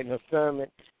just writing a sermon.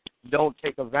 Don't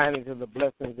take advantage of the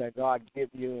blessings that God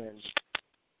gives you. And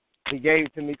he gave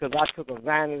it to me because I took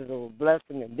advantage of a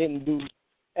blessing and didn't do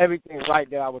everything right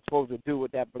that I was supposed to do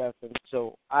with that blessing.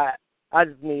 So I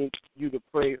just need you to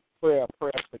pray a prayer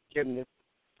of forgiveness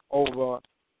over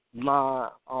my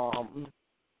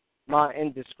my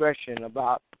indiscretion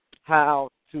about how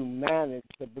to manage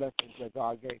the blessings that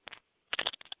God gave.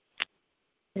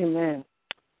 Amen.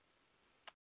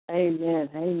 Amen,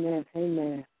 amen,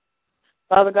 amen.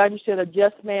 Father God, you said a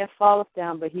just man falleth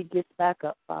down, but he gets back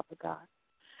up, Father God.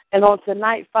 And on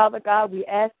tonight, Father God, we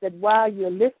ask that while you're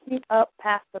lifting up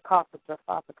Pastor Carpenter,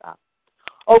 Father God,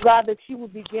 oh God, that you will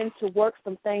begin to work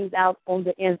some things out on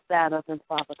the inside of him,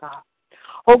 Father God.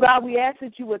 Oh God, we ask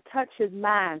that you would touch his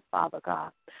mind, Father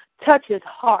God. Touch his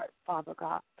heart, Father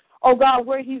God. Oh God,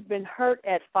 where he's been hurt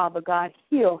at, Father God,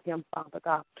 heal him, Father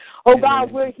God. Oh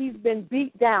God, where he's been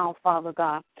beat down, Father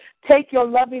God, take your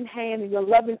loving hand and your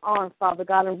loving arm, Father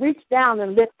God, and reach down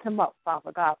and lift him up,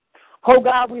 Father God. Oh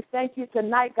God, we thank you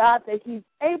tonight, God, that he's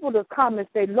able to come and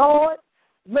say, Lord,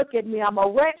 look at me. I'm a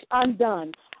wretch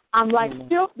undone. I'm like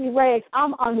filthy rags.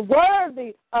 I'm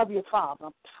unworthy of you, Father.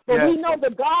 But we know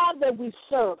the God that we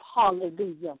serve,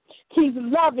 hallelujah. He's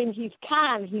loving, he's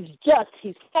kind, he's just,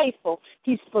 he's faithful,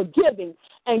 he's forgiving.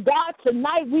 And God,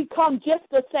 tonight we come just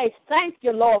to say thank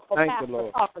you, Lord, for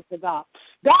Pastor Carpenter, God.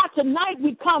 God, tonight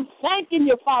we come thanking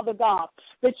you, Father God,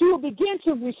 that you will begin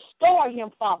to restore him,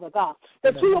 Father God,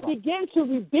 that you will begin to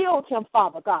rebuild him,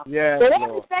 Father God, that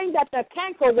everything that the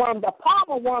cankerworm, the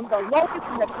palmer worm, the locust,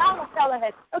 and the caterpillar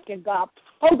has taken, God,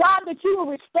 oh God, that you will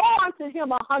restore unto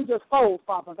him 100-fold,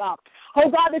 Father God. Oh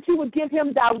God, that you would give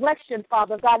him direction,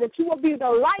 Father God, that you will be the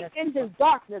light in his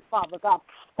darkness, Father God.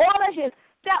 Order his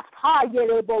steps.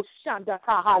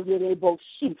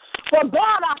 For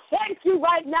God, I thank you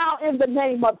right now in the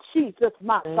name of Jesus,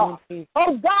 my God.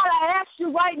 Oh God, I ask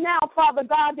you right now, Father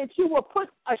God, that you will put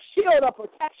a shield of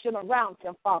protection around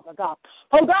him, Father God.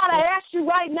 Oh God, I ask you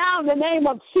right now in the name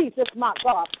of Jesus, my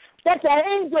God, that the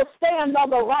angels stand on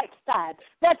the right side,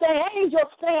 that the angels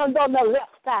stand on the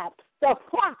left side, the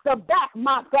front, the back,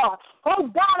 my God. Oh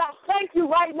God, I thank you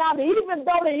right now that even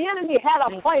though the enemy had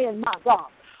a plan, my God,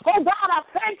 oh, God, I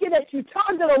thank you that you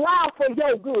turned it around for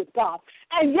your good, God.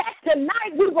 And yes,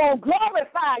 tonight we're going to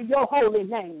glorify your holy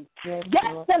name.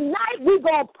 Yes, tonight we're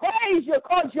going to praise you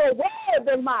because you're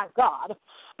worthy, my God.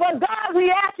 But, God,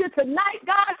 we ask you tonight,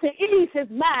 God, to ease his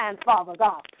mind, Father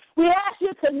God. We ask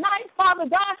you tonight, Father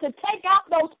God, to take out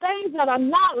those things that are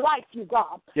not like you,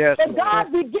 God. Yes, but,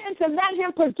 God, begin to let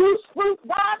him produce fruit,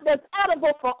 God, that's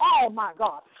edible for all, my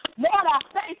God. Lord, I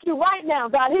thank you right now,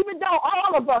 God, even though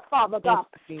all of us, Father God,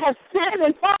 have sinned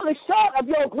and fallen short of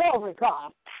your glory,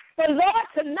 God. But, Lord,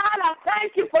 tonight I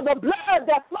thank you for the blood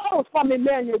that flows from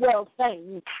Emmanuel's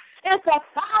veins. It's a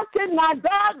fountain, my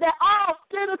God, that all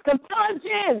sinners can plunge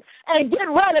in and get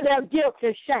rid of their guilt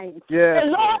and shame. Yes.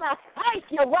 And, Lord, I thank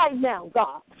you right now,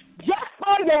 God, just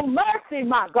for your mercy,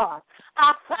 my God.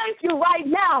 I thank you right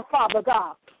now, Father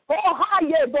God. Oh, I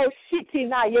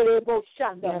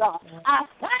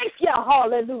thank you,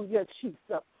 hallelujah, Jesus.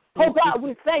 Oh, God,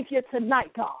 we thank you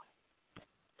tonight, God.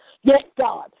 Yes,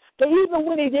 God, that even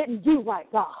when he didn't do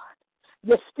right, God,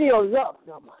 you still loved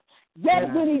him. Yes,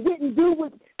 when he didn't do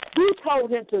what you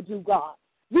told him to do, God,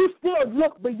 you still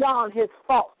looked beyond his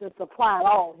faults and supplied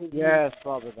all his needs. Yes,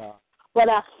 Father God. But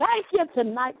I thank you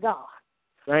tonight, God,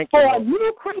 thank you, for a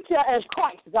new creature as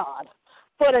Christ, God,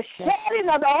 for the shedding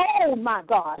of the old, my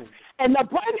God, and the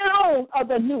bringing on of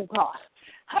the new, God.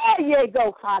 Hey, you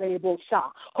go,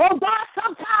 oh, God,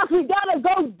 sometimes we got to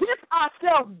go dip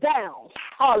ourselves down.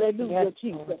 Hallelujah, yes,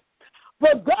 Jesus.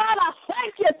 But, God, I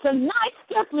thank you tonight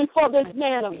simply for this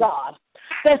man of God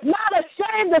that's not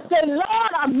ashamed to say,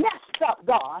 Lord, I messed up,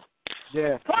 God.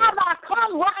 Yes. Father, I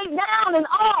come right now in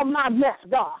all my mess,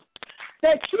 God,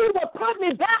 that you will put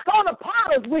me back on the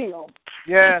potter's wheel.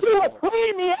 Yes. That you will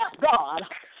clean me up, God.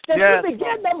 That yes, you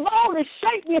begin to mold and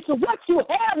shape me to what you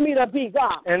have me to be,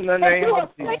 God. In the name of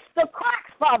Jesus. That you will fix the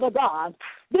cracks, Father God.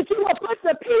 That you will put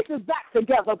the pieces back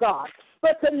together, God.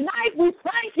 But tonight we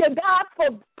thank you, God, for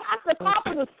Pastor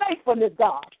Carpenter's faithfulness,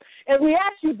 God. And we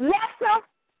ask you bless him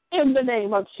in the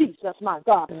name of Jesus, my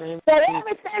God. That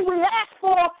everything we ask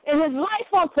for in his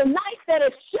life on tonight, that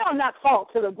it shall not fall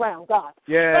to the ground, God.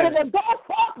 Yes. But if it goes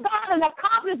forth, God, and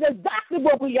accomplish exactly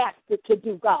what we asked it to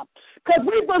do, God. Because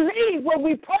we believe when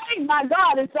we pray, my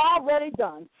God, it's already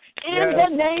done. In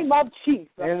the name of Jesus.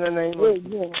 In the name of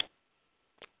Jesus.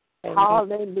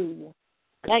 Hallelujah.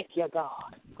 Thank you,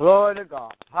 God. Glory to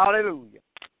God. Hallelujah.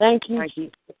 Thank you,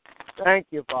 Jesus. Thank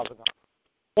you, Father God.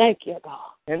 Thank you, God.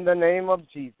 In the name of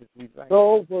Jesus, we thank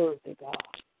you. So worthy, God.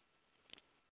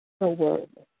 So worthy.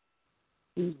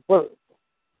 He's worthy.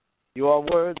 You are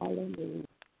worthy. Hallelujah.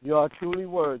 You are truly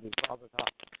worthy, Father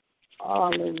God.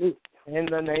 Hallelujah. In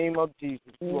the name of Jesus,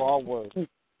 you are worthy.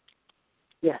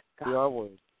 Yes, God. You are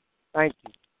worthy. Thank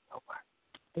you. So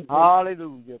worthy.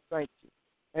 Hallelujah. Thank you.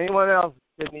 Anyone else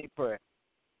that need prayer?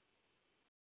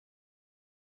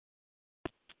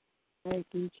 Thank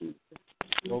you, Jesus.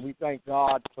 Well, we thank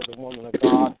God for the woman of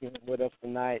God being with us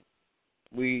tonight.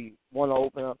 we want to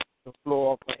open up the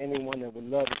floor for anyone that would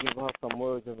love to give her some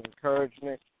words of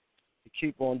encouragement to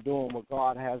keep on doing what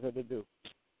God has her to do.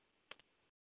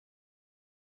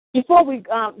 Before we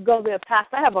go there,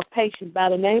 Pastor, I have a patient by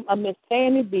the name of Miss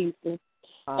Fanny Beeson,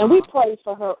 and we pray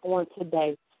for her on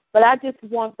today. But I just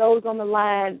want those on the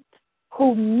line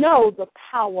who know the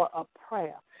power of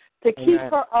prayer to keep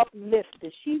her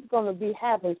uplifted. She's going to be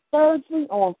having surgery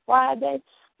on Friday.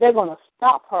 They're going to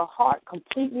stop her heart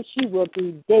completely. She will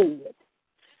be dead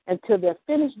until they're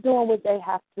finished doing what they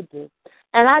have to do.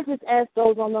 And I just ask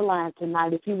those on the line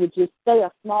tonight if you would just say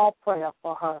a small prayer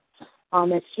for her,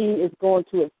 as she is going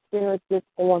to experience this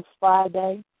on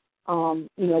Friday.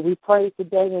 We pray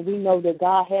today, and we know that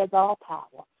God has all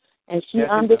power. And she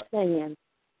understands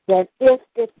that if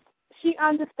it's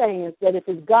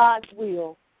God's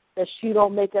will that she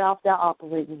don't make it off that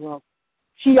operating room,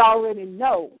 she already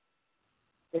knows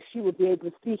that she will be able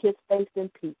to see his face in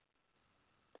peace.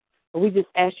 And we just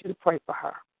ask you to pray for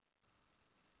her.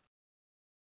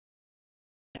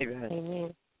 Amen.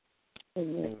 Amen.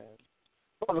 Amen. Amen.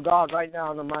 Father God, right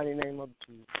now in the mighty name of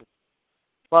Jesus,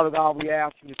 Father God, we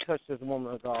ask you to touch this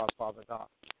woman of God, Father God.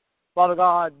 Father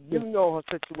God, you know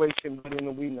her situation better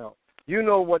than we know. You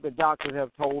know what the doctors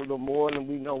have told her more than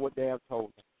we know what they have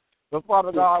told her. But,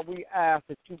 Father God, we ask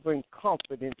that you bring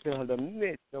comfort into her, the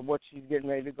midst of what she's getting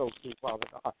ready to go through, Father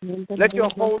God. Let your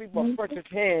holy but precious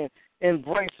hand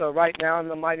embrace her right now in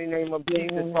the mighty name of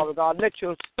Jesus, Father God. Let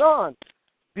your son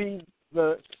be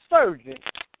the surgeon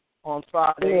on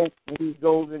Friday when he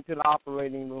goes into the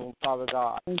operating room, Father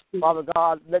God. Father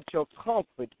God, let your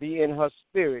comfort be in her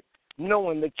spirit,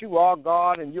 knowing that you are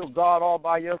God and you're God all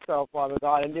by yourself, Father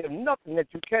God, and there's nothing that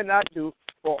you cannot do,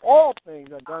 for all things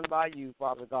are done by you,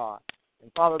 Father God.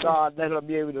 And Father God, let her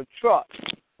be able to trust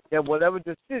that whatever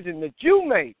decision that you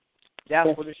make,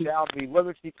 that's what it shall be,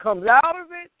 whether she comes out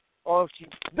of it or if she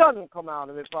doesn't come out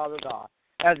of it, Father God.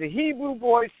 As the Hebrew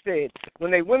boys said when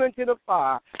they went into the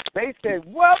fire, they said,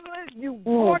 whether you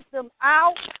brought them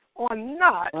out or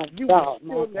not, you are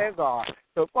still their God.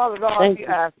 So, Father God, we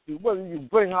ask you, whether you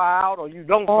bring her out or you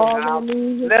don't bring her out,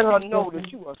 let her know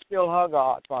that you are still her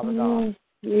God, Father God.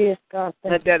 Yes, God.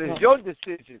 That is your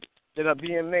decisions that are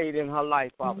being made in her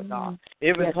life, Father God.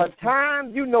 If it's her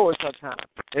time, you know it's her time.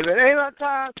 If it ain't her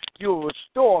time, you will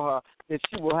restore her, that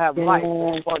she will have life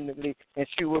abundantly, and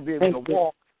she will be able to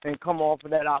walk and come off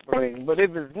of that operating. But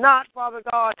if it's not, Father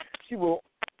God, she will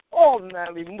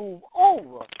automatically move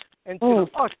over into the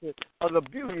usher of the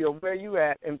beauty of where you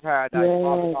at in paradise,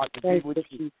 Father God, to be with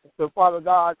you. So, Father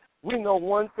God, we know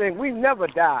one thing. We never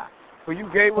die, for you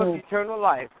gave us eternal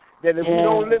life. That if we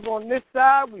don't live on this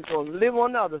side, we're going to live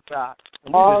on the other side.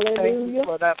 And we just thank you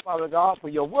for that, Father God, for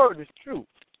your word is true.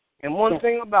 And one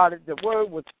thing about it, the word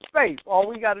was faith. All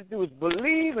we got to do is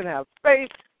believe and have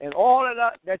faith in all of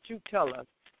that you tell us,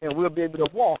 and we'll be able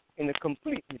to walk in the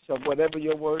completeness of whatever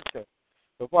your word says.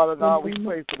 So, Father God, we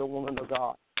pray for the woman of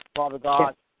God. Father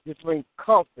God, just bring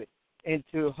comfort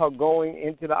into her going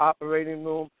into the operating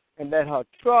room, and let her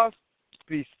trust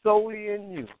be solely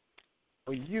in you.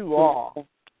 For you are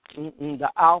the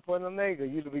Alpha and Omega.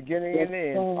 You're the beginning and the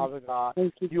end, Father God.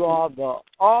 You are the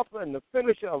author and the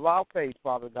finisher of our faith,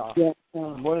 Father God.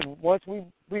 Once we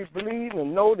believe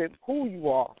and know that who you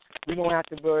are, we don't have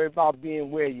to worry about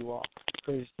being where you are.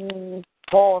 Because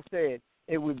Paul said,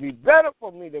 it would be better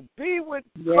for me to be with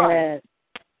Christ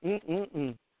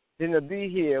than to be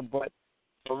here. But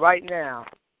for right now,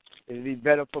 it would be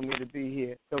better for me to be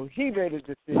here. So he made a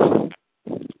decision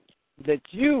that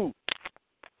you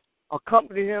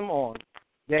accompanied him on,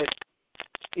 that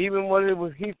even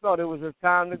when he thought it was his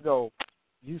time to go,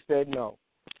 you said no.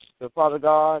 So, Father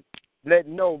God, let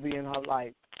no be in her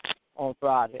life on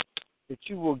Friday, that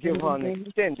you will give her an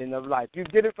extending of life. You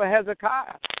did it for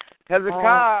Hezekiah.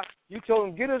 Hezekiah, you told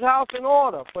him, get his house in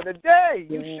order. For the day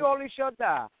you surely shall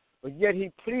die. But yet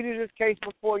he pleaded his case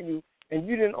before you, and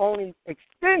you didn't only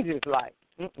extend his life,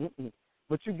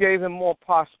 but you gave him more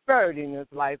prosperity in his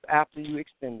life after you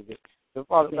extended it. So,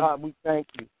 Father God, we thank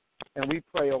you, and we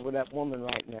pray over that woman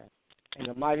right now. In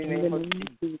the mighty name of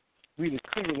Jesus, we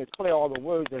decree and declare all the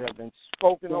words that have been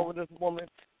spoken over this woman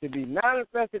to be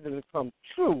manifested and to come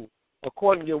true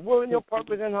according to your will and your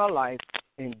purpose in her life.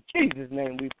 In Jesus'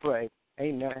 name we pray.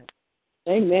 Amen.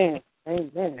 Amen.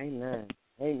 Amen. Amen.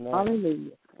 Amen.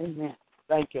 Hallelujah. Amen.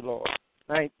 Thank you, Lord.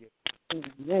 Thank you.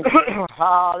 Amen.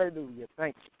 Hallelujah.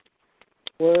 Thank you.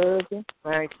 Worthy.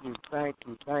 Thank you, thank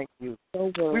you, thank you.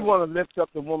 So we want to lift up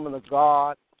the woman of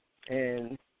God,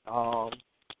 and I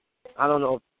don't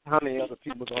know how many other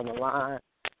people are on the line.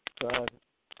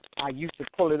 I used to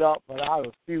pull it up, but I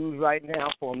refuse right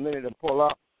now for a minute to pull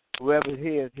up. Whoever's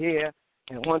here is here,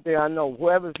 And one thing I know,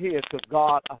 whoever's here, because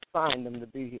God assigned them to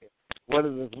be here. Whether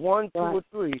it's 1, 2, or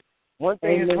 3, one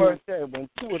thing His word said, when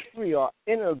 2 or 3 are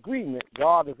in agreement,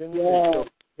 God is in the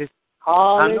midst.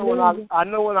 I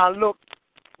know when I looked,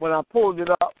 when I pulled it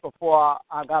up before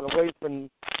I got away from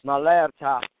my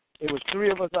laptop, it was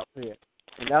 3 of us up here.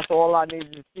 And that's all I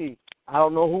needed to see. I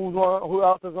don't know who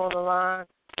else is on the line,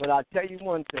 but I tell you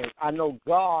one thing. I know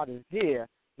God is here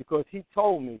because He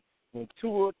told me when 2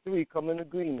 or 3 come in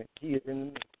agreement, He is in the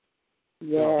midst.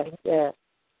 Yes, yes.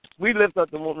 We lift up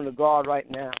the woman of God right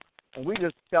now, and we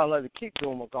just tell her to keep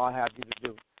doing what God has you to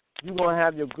do. You're going to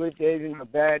have your good days and your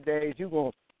bad days. You're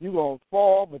going to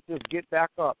fall, but just get back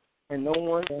up. And no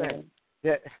one saying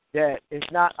that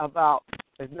it's not about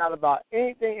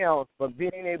anything else but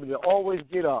being able to always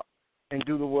get up and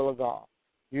do the will of God.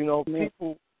 You know,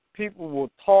 people will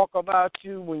talk about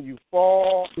you when you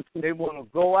fall. They want to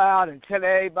go out and tell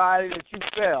everybody that you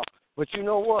fell. But you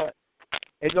know what?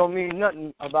 It don't mean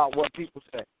nothing about what people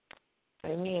say.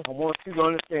 Amen. I want you to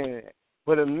understand that.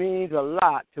 But it means a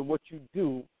lot to what you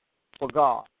do for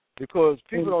God. Because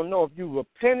people don't know if you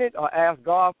repented or asked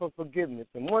God for forgiveness.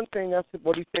 And one thing, that's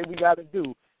what He said we got to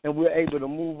do, and we're able to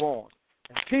move on.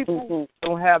 And people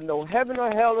don't have no heaven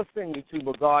or hell to send you to,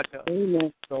 but God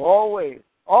does. So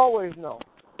always know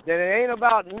that it ain't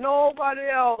about nobody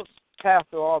else,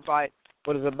 Pastor Albright,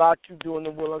 but it's about you doing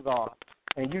the will of God.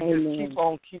 And you just keep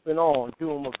on keeping on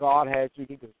doing what God has you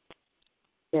to do.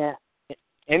 Yeah.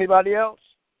 Anybody else?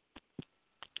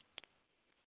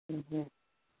 Mm-hmm.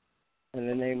 In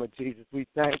the name of Jesus, we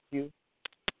thank you.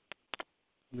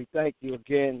 We thank you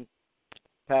again,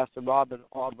 Pastor Robin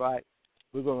Albright.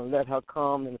 We're going to let her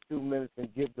come in a few minutes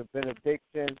and give the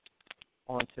benediction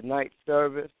on tonight's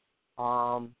service.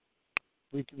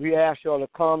 We ask you all to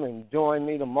come and join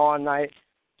me tomorrow night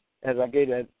as I gave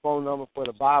that phone number for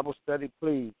the Bible study.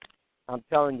 Please, I'm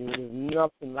telling you, there's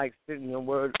nothing like sitting in the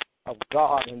Word of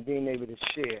God and being able to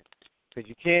share, because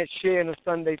you can't share in a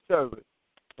Sunday service.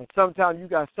 And sometimes you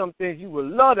got some things you would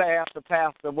love to ask the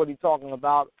pastor what he's talking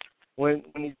about when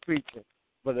he's preaching.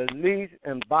 But at least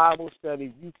in Bible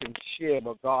study, you can share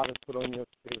what God has put on your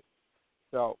spirit.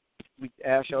 So we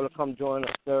ask y'all to come join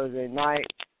us Thursday night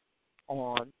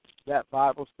on that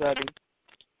Bible study.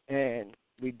 And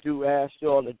we do ask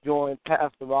y'all to join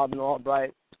Pastor Robin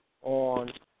Albright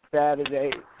on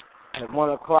Saturday at 1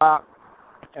 o'clock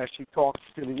as she talks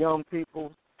to the young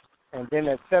people. And then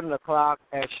at 7 o'clock,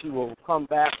 as she will come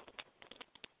back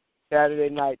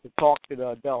Saturday night to talk to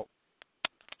the adults.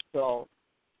 So,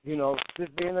 you know,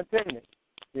 just be in attendance,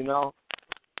 you know.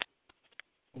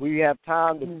 We have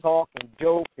time to talk and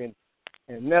joke and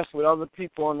mess with other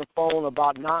people on the phone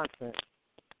about nonsense.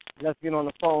 Let's get on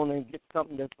the phone and get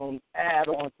something that's going to add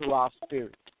on to our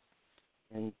spirit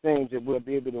and things that we'll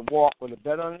be able to walk with a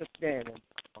better understanding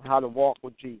of how to walk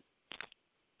with Jesus.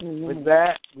 Mm-hmm. With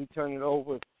that, we turn it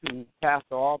over to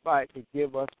Pastor Albright to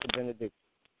give us the benediction.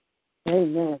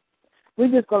 Amen.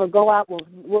 We're just going to go out with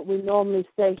what we normally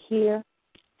say here.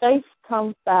 Faith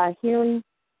comes by hearing,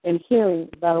 and hearing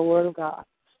by the word of God.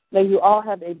 May you all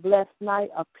have a blessed night,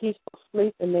 a peaceful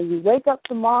sleep, and may you wake up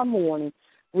tomorrow morning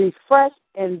refreshed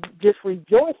and just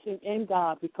rejoicing in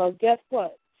God, because guess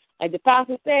what? Like the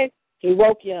pastor said, He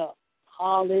woke you up.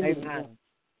 Hallelujah. Amen.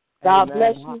 God Amen.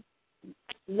 bless you.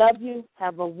 Love you.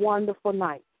 Have a wonderful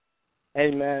night.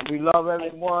 Amen. We love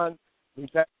everyone. We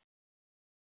thank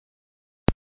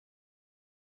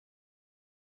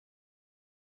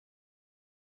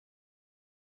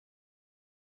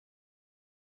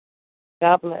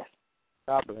God bless.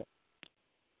 God bless.